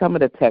 Now, some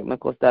of the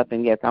technical stuff,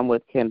 and yes, I'm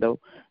with Kendall.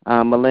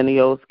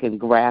 Millennials can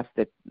grasp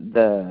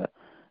the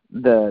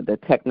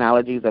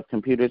technologies of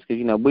computers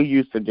because we're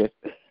used to just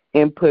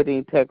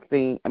inputting,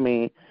 texting.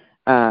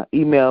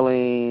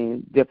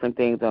 Emailing different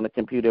things on the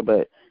computer,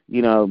 but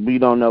we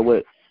don't know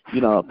what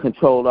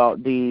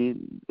Control-Alt-D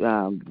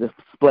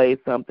display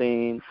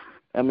something.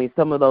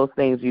 Some of those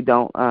things you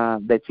don't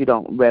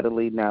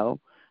readily know.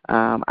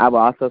 I would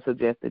also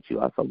suggest that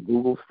you also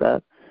Google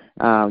stuff.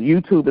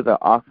 YouTube is an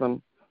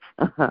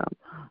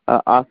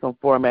awesome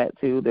format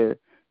too. They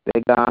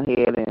go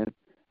ahead and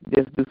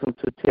just do some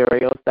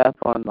tutorial stuff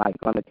on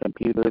the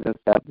computers and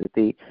stuff to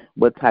see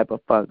what type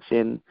of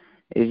function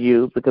is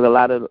used, because a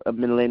lot of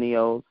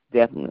millennials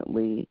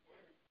definitely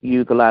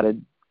use a lot of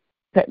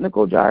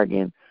technical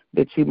jargon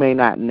that you may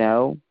not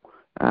know.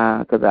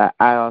 Because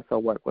I also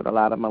work with a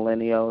lot of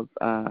millennials,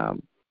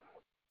 and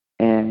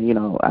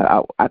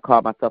I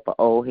call myself an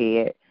old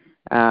head.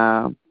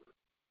 I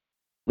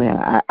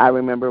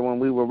remember when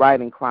we were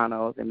writing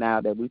chronos, and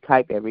now that we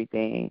type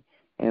everything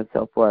and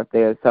so forth,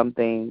 there's some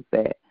things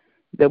that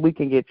we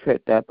can get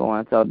tripped up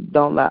on. So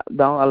don't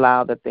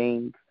allow the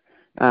things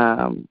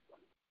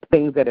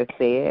that are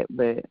said,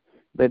 but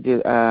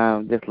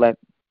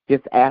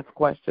just ask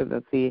questions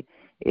and see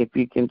if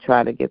you can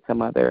try to get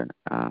some other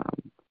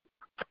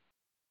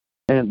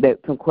and that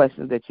some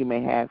questions that you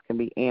may have can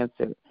be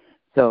answered,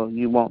 so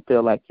you won't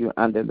feel like you're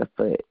under the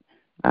foot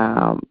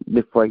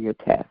before your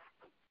test.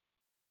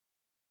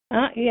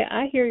 Yeah,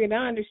 I hear you and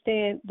I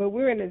understand, but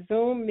we're in a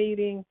Zoom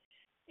meeting,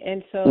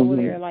 and so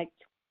there are like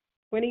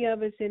 20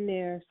 of us in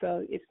there,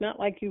 so it's not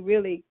like you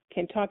really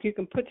can talk. You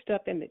can put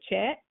stuff in the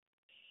chat,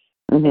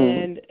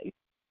 and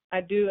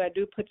I do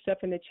put stuff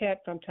in the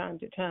chat from time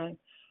to time,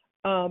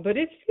 but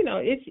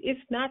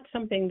it's not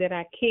something that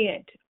I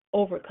can't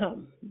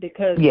overcome,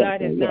 because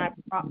God has not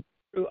brought me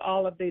through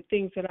all of the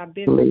things that I've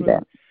been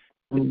through.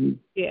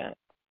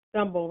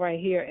 Stumble right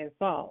here and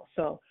fall.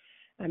 So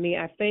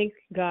I thank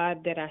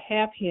God that I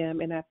have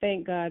him, and I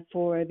thank God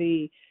for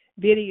the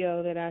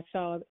video that I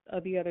saw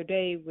the other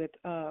day with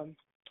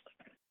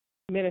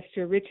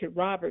Minister Richard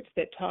Roberts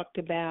that talked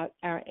about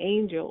our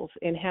angels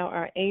and how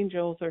our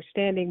angels are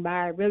standing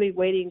by, really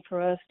waiting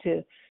for us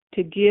to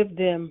give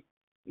them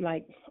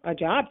like a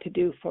job to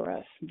do for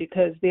us,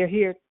 because they're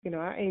here,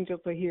 our angels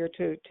are here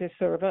to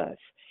serve us.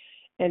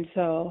 And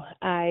so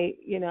I've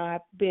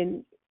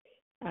been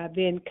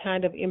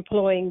kind of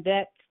employing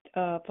that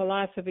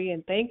philosophy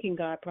and thanking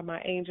God for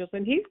my angels,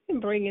 and he's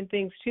been bringing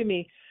things to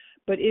me,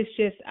 but it's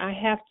just I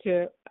have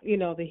to,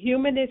 the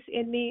humanness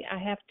in me, I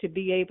have to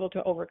be able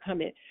to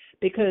overcome it,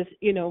 because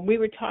we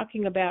were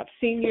talking about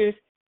seniors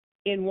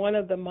in one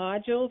of the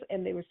modules,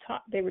 and they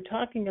were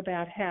talking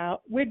about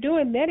how we're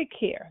doing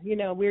Medicare.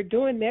 We're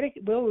doing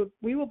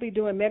we will be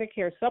doing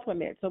Medicare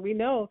supplement, so we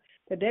know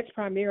that that's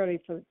primarily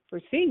for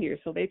seniors.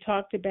 So they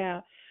talked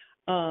about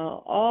a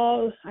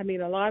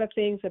lot of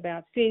things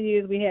about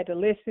seniors. We had to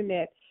listen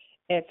at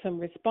some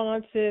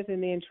responses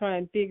and then try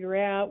and figure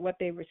out what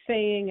they were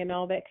saying and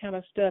all that kind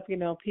of stuff.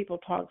 People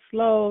talk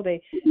slow,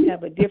 they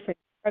have a different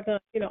jargon,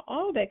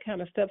 all that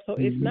kind of stuff. So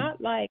it's not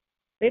like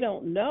they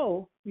don't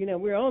know,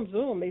 we're on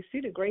Zoom. They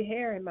see the gray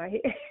hair in my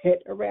head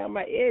around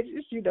my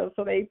edges,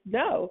 so they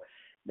know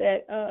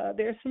that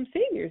there's some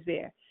seniors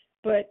there.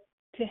 But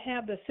to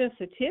have the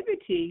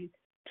sensitivity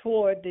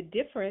toward the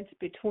difference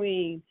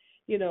between,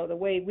 the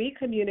way we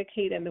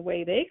communicate and the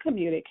way they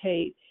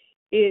communicate,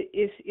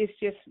 it's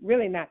just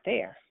really not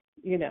there,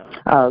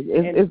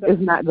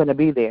 It's not going to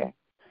be there.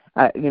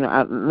 Let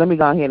me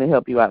go ahead and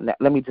help you out.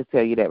 Let me just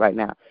tell you that right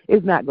now.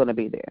 It's not going to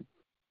be there.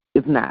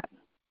 It's not.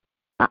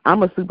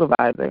 I'm a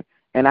supervisor,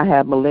 and I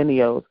have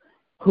millennials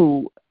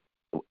who,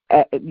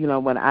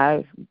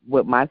 when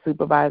with my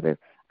supervisor,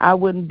 I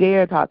wouldn't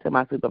dare talk to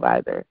my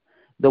supervisor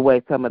the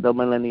way some of the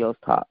millennials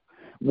talk.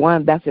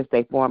 One, that's just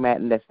their format,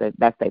 and that's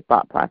their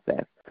thought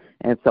process,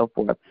 and so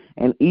forth.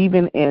 And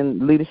even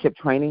in leadership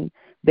training,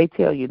 they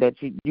tell you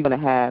that you're going to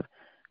have,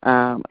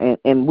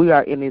 and we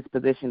are in this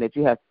position that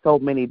you have so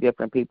many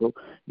different people.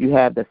 You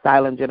have the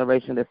silent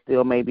generation that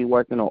still may be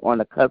working on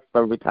the cusp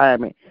of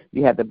retirement.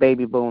 You have the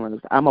baby boomers.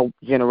 I'm a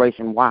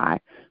Generation Y.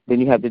 Then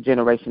you have the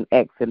Generation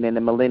X, and then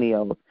the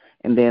millennials,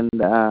 and then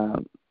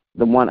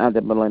the one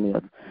under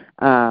millennials.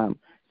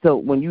 So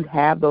when you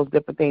have those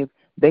different things,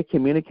 their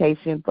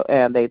communication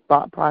and their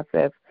thought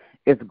process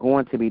is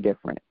going to be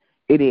different.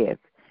 It is.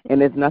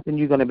 And there's nothing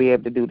you're going to be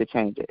able to do to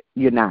change it.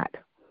 You're not.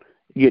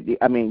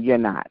 You're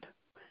not.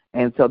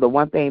 And so the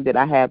one thing that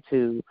I have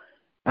to,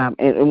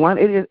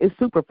 it's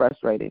super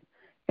frustrating.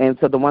 And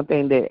so the one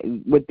thing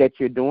that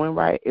you're doing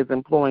right is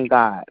employing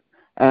God.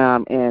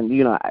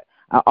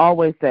 I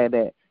always say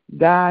that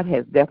God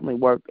has definitely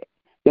worked,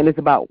 and it's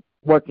about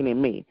working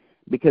in me,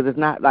 because it's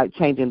not like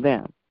changing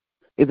them.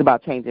 It's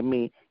about changing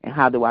me and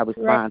how do I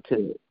respond to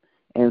it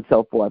and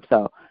so forth.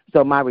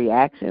 So my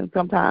reaction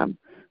sometimes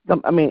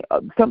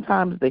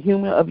the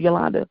humor of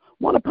Yolanda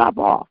want to pop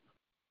off.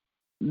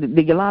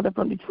 The Yolanda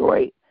from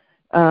Detroit,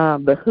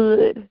 the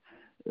hood,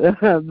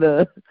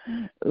 the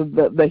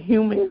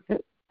human,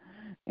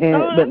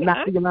 but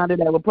not the Yolanda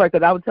that would pray.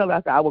 Because I would tell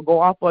her, I would go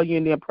off on you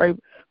and then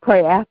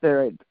pray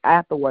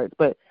afterwards.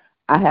 But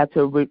I have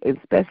to,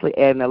 especially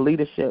in a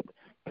leadership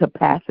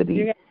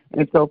capacity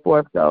and so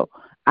forth. So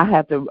I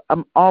have to.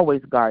 I'm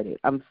always guarded.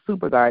 I'm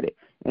super guarded,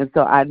 and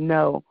so I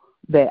know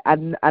that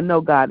I know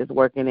God is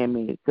working in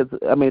me. Because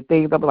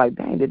things I'm like,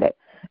 dang, did that?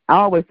 I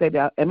always say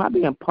that. Am I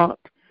being punked?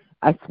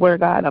 I swear,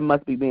 God, I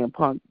must be being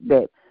punked.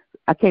 That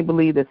I can't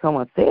believe that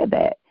someone said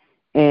that.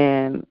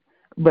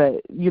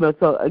 But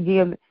so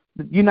again,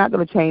 you're not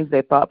going to change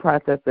their thought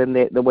process and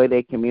the way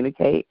they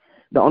communicate.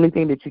 The only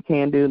thing that you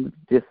can do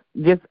is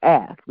just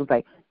ask. It's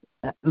like,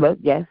 look,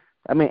 yes.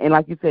 And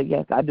like you said,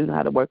 yes, I do know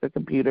how to work a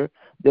computer.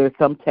 There's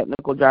some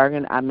technical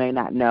jargon I may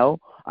not know.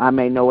 I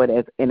may know it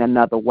as in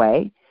another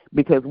way,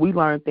 because we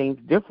learn things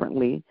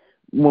differently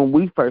when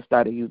we first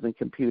started using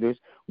computers,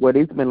 where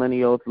these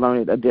millennials learn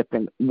it a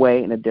different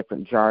way and a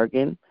different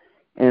jargon.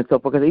 And so,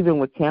 because even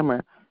with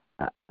Camera,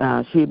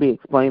 she'd be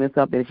explaining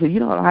something. She said, you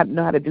don't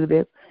know how to do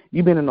this?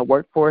 You've been in the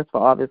workforce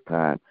for all this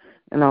time.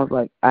 And I was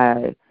like,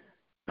 I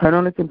turn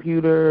on the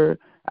computer,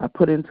 I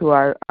put into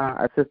our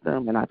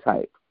system, and I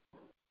type.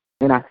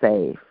 And I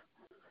save.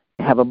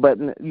 I have a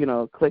button,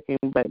 clicking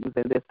buttons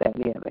and this, that,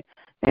 and the other.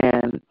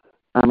 And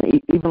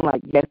even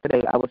like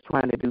yesterday, I was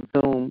trying to do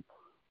Zoom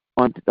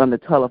on the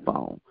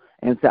telephone.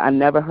 And so I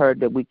never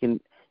heard that we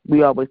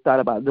always thought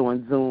about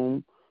doing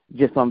Zoom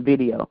just on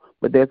video.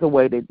 But there's a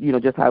way that,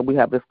 just how we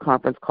have this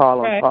conference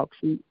call on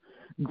TalkSheet,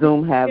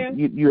 Zoom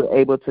you're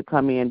able to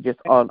come in just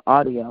on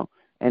audio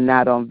and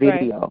not on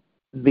video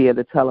via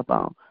the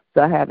telephone.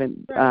 So I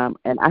haven't,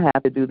 and I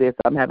have to do this.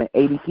 I'm having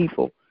 80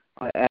 people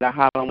at a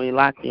Halloween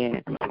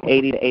lock-in,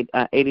 80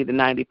 to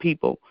 90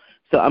 people.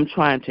 So I'm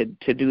trying to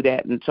do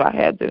that. And so I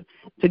had to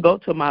go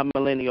to my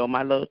millennial,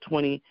 my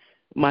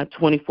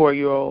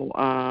 24-year-old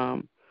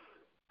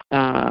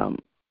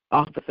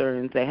officer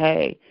and say,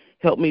 hey,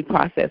 help me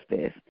process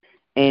this.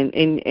 And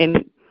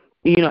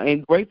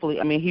gratefully,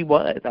 he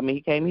was.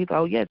 He came, he's like,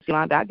 oh, yes,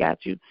 Yolanda, I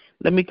got you.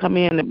 Let me come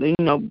in, and,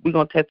 we're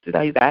going to test it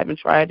out. He's like, I haven't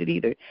tried it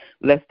either.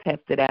 Let's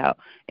test it out.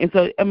 And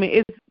so,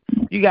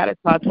 you got to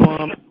talk to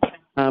him.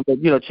 But,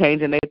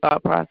 changing their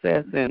thought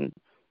process, and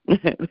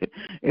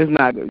it's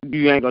not,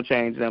 you ain't going to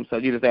change them. So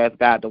you just ask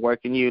God to work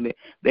in you to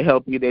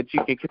help you, that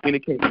you can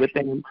communicate with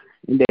them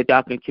and that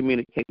y'all can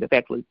communicate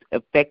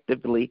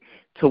effectively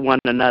to one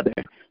another,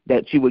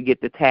 that you would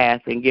get the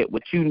task and get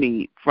what you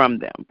need from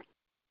them.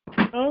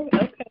 Oh,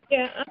 okay.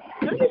 Yeah, I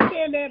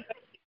understand that. But,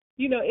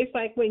 it's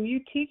like when you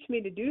teach me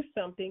to do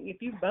something,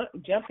 if you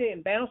jump in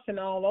and bouncing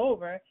all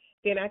over,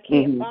 then I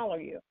can't follow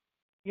you.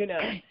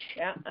 I'm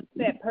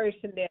that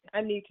person that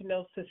I need to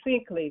know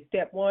succinctly,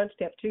 step 1,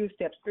 step 2,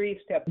 step 3,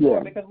 step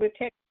 4, because with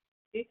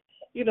technology,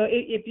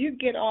 if you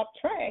get off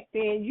track,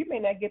 then you may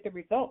not get the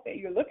result that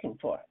you're looking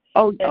for.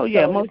 Most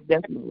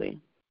definitely.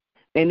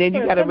 And then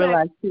you got to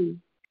realize, too.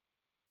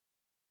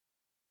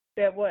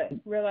 That what?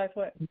 Realize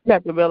what? You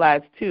have to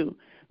realize, too,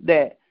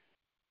 that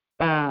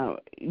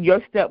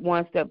your step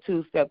 1, step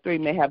 2, step 3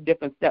 may have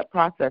different step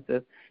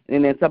processes,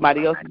 and then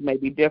somebody else's may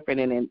be different,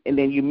 and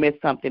then you miss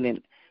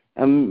something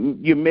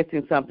you're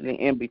missing something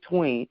in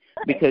between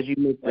because you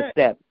missed the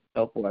step and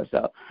so forth.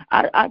 So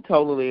I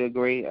totally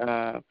agree.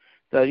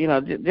 So,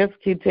 just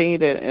continue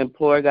to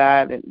implore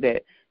God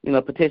that,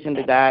 petition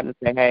to God and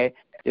say, hey,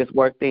 just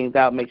work things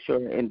out, make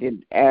sure, and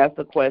then ask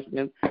the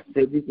questions so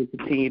you can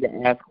continue to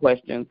ask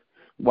questions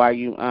while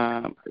you,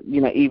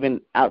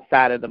 even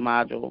outside of the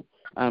module,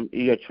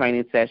 your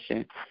training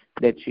session,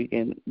 that you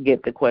can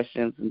get the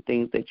questions and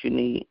things that you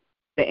need,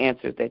 the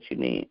answers that you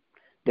need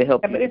to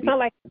help you. But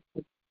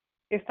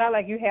it's not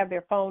like you have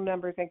their phone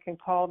numbers and can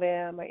call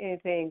them or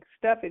anything.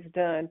 Stuff is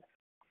done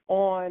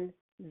on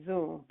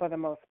Zoom for the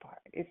most part.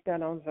 It's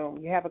done on Zoom.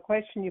 You have a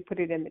question, you put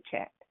it in the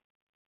chat.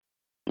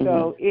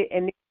 So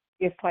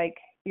it's like,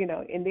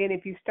 and then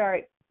if you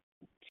start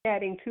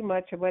chatting too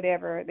much or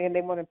whatever, then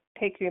they want to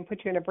take you and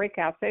put you in a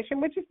breakout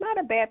session, which is not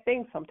a bad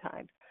thing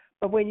sometimes.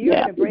 But when you're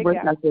in a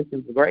breakout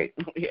session is great.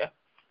 Yeah.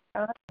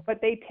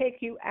 But they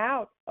take you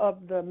out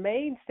of the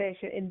main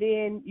session, and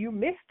then you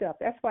miss stuff.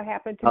 That's what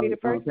happened to me the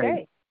first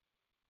day.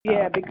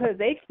 Yeah, because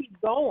they keep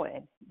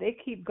going.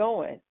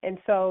 And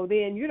so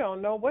then you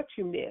don't know what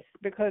you missed,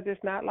 because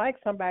it's not like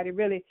somebody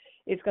really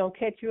is going to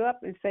catch you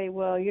up and say,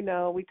 well,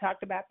 we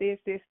talked about this,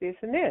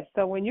 and this.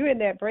 So when you're in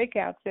that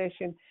breakout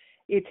session,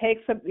 it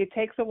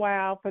takes a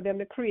while for them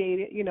to create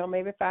it,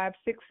 maybe 5,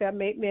 6,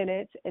 7, 8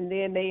 minutes, and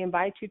then they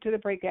invite you to the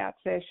breakout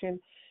session,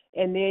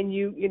 and then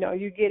you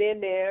get in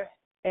there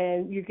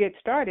and you get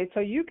started. So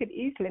you could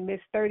easily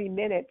miss 30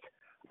 minutes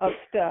of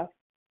stuff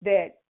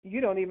that you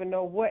don't even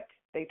know what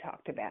they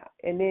talked about.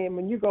 And then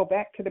when you go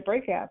back to the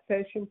breakout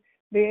session,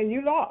 then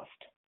you lost.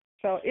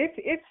 So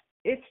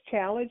it's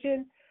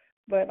challenging,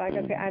 but like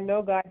I said, I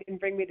know God didn't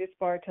bring me this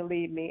far to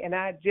leave me, and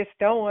I just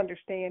don't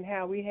understand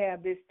how we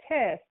have this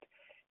test,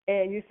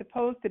 and you're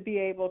supposed to be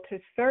able to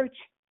search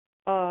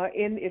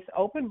in this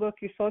open book.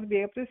 You're supposed to be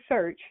able to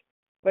search,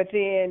 but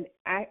then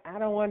I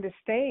don't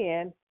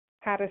understand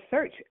how to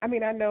search. I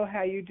mean, I know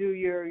how you do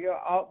your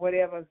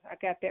whatever. I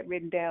got that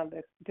written down,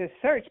 the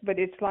search, but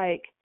it's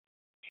like,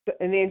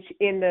 and then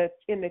in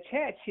the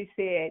chat she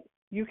said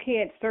you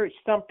can't search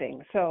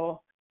something.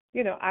 So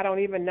I don't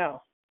even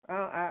know.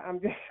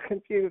 I'm just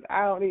confused.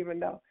 I don't even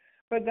know.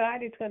 But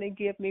God is going to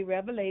give me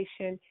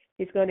revelation.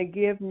 He's going to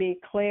give me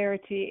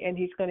clarity, and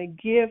He's going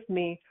to give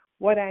me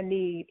what I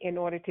need in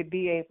order to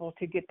be able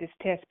to get this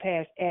test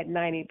passed at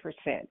 90%.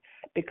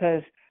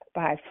 Because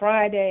by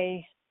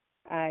Friday,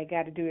 I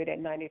got to do it at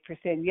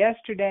 90%.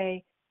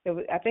 Yesterday,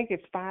 I think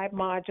it's 5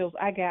 modules.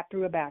 I got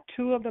through about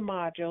 2 of the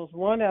modules.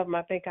 One of them,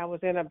 I think I was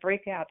in a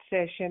breakout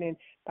session, and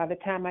by the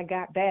time I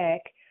got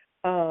back,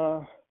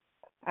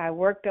 I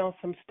worked on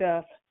some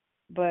stuff.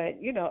 But,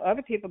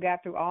 other people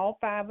got through all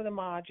 5 of the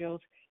modules.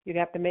 You'd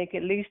have to make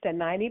at least a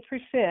 90%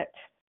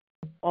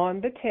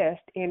 on the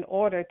test in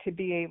order to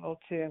be able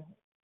to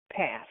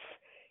pass.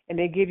 And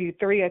they give you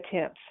 3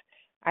 attempts.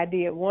 I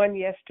did one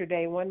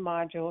yesterday, one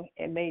module,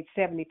 and made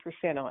 70%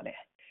 on it.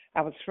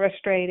 I was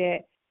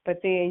frustrated,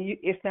 but then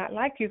it's not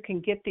like you can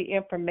get the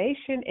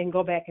information and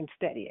go back and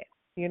study it,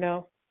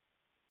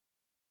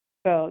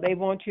 So they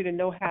want you to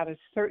know how to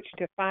search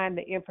to find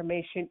the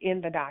information in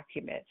the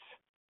documents.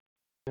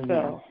 Mm-hmm.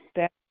 So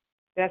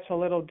that's a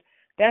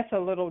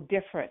little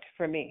different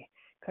for me,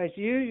 because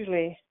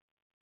usually,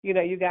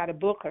 you got a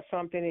book or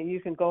something, and you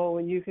can go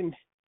and you can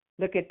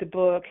look at the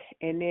book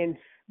and then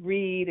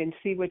read and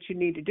see what you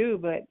need to do.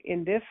 But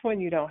in this one,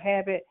 you don't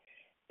have it.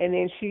 And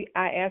then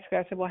I asked her,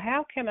 I said, well,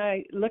 how can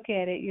I look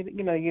at it? You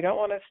don't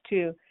want us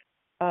to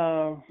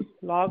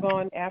log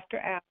on after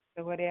hours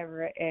or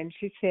whatever. And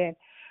she said,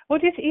 well,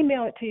 just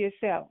email it to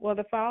yourself. Well,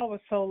 the file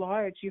was so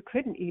large, you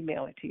couldn't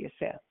email it to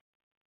yourself.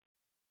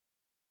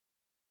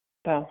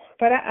 So,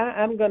 but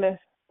I'm going to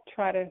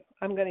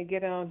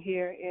get on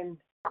here and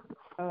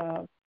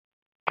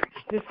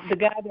the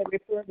guy that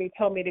referred me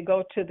told me to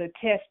go to the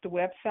test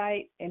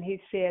website, and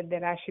he said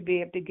that I should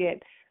be able to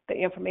get the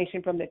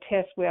information from the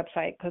test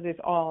website, because it's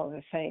all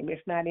the same.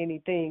 It's not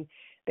anything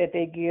that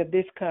they give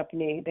this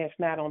company that's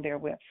not on their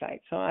website.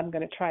 So I'm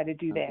going to try to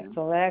do that.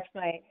 So last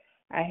night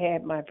I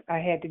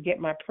had to get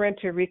my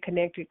printer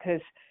reconnected,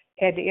 because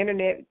had the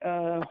internet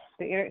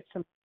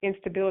some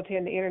instability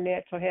in the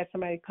internet, so I had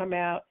somebody come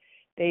out.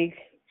 They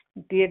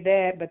did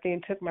that, but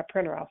then took my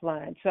printer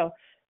offline. So,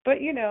 but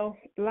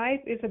life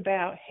is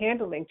about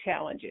handling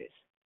challenges.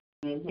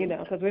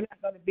 Because we're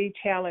not going to be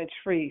challenge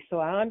free. So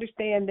I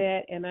understand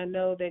that, and I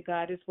know that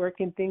God is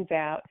working things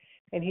out,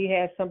 and He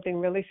has something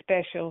really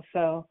special.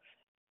 So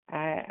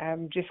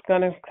I'm just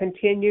going to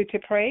continue to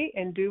pray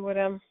and do what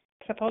I'm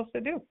supposed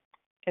to do,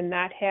 and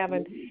not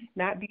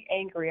be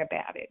angry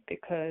about it,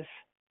 because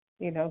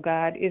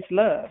God is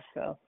love.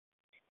 So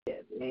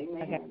yes,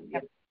 amen.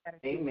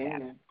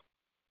 Amen.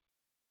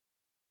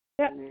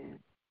 Yep. Amen.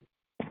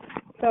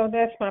 So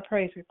that's my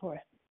praise report.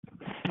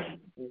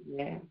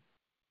 Yeah.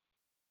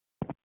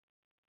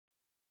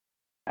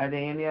 Are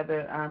there any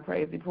other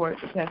praise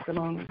reports or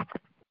testimonies?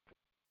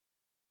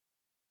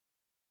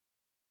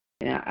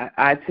 Yeah,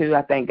 I too,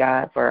 I thank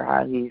God for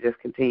how He just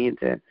continued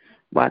to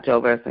watch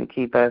over us and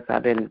keep us.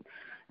 I've been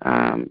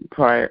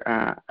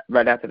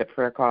right after the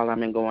prayer call, I've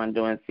been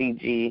doing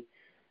CG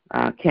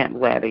Camp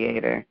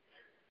Gladiator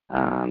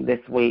this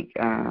week.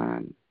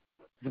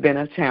 It's been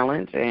a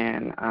challenge,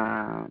 and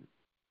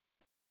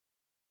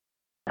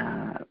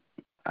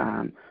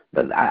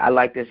but I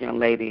like this young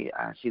lady.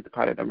 She's a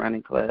part of the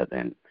running club,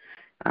 and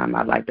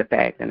I like the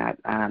fact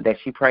that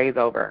she prays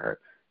over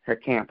her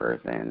campers,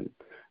 and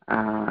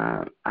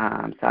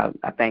so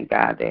I thank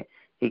God that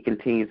He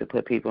continues to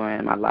put people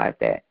in my life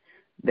that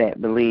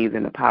believes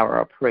in the power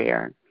of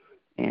prayer,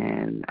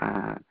 and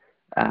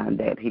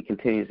that He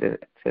continues to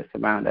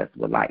surround us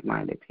with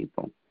like-minded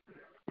people.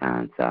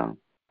 So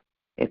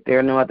if there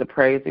are no other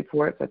praise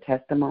reports or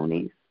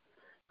testimonies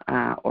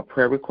or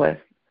prayer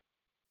requests,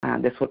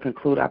 this will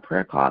conclude our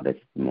prayer call this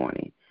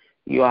morning.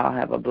 You all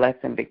have a blessed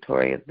and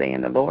victorious day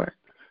in the Lord,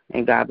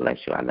 and God bless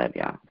you. I love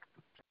y'all.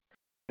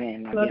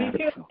 Love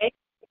you too.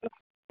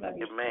 Love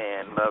you.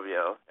 Amen. Love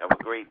y'all. Have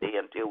a great day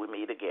until we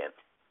meet again.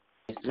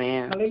 Yes,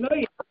 ma'am.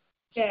 Hallelujah.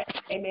 Yeah.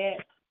 Amen.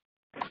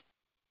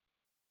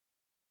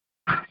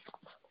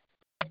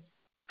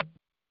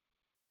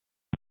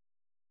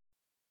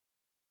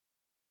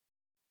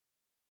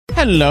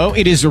 Hello,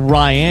 it is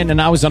Ryan,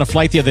 and I was on a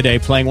flight the other day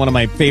playing one of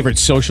my favorite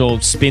social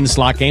spin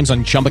slot games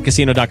on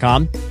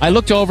ChumbaCasino.com. I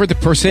looked over at the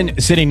person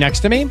sitting next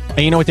to me, and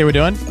you know what they were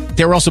doing?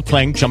 They were also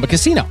playing Chumba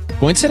Casino.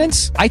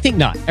 Coincidence? I think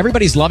not.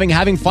 Everybody's loving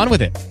having fun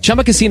with it.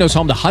 Chumba Casino is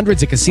home to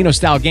hundreds of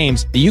casino-style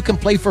games that you can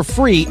play for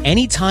free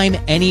anytime,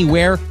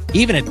 anywhere,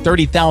 even at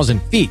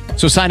 30,000 feet.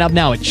 So sign up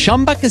now at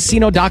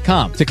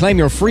ChumbaCasino.com to claim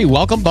your free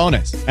welcome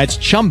bonus. That's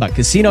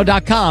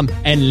ChumbaCasino.com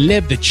and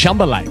live the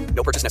Chumba life.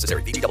 No purchase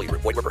necessary. VGW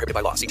Group. Void where prohibited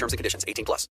by law. See terms and conditions. 18+.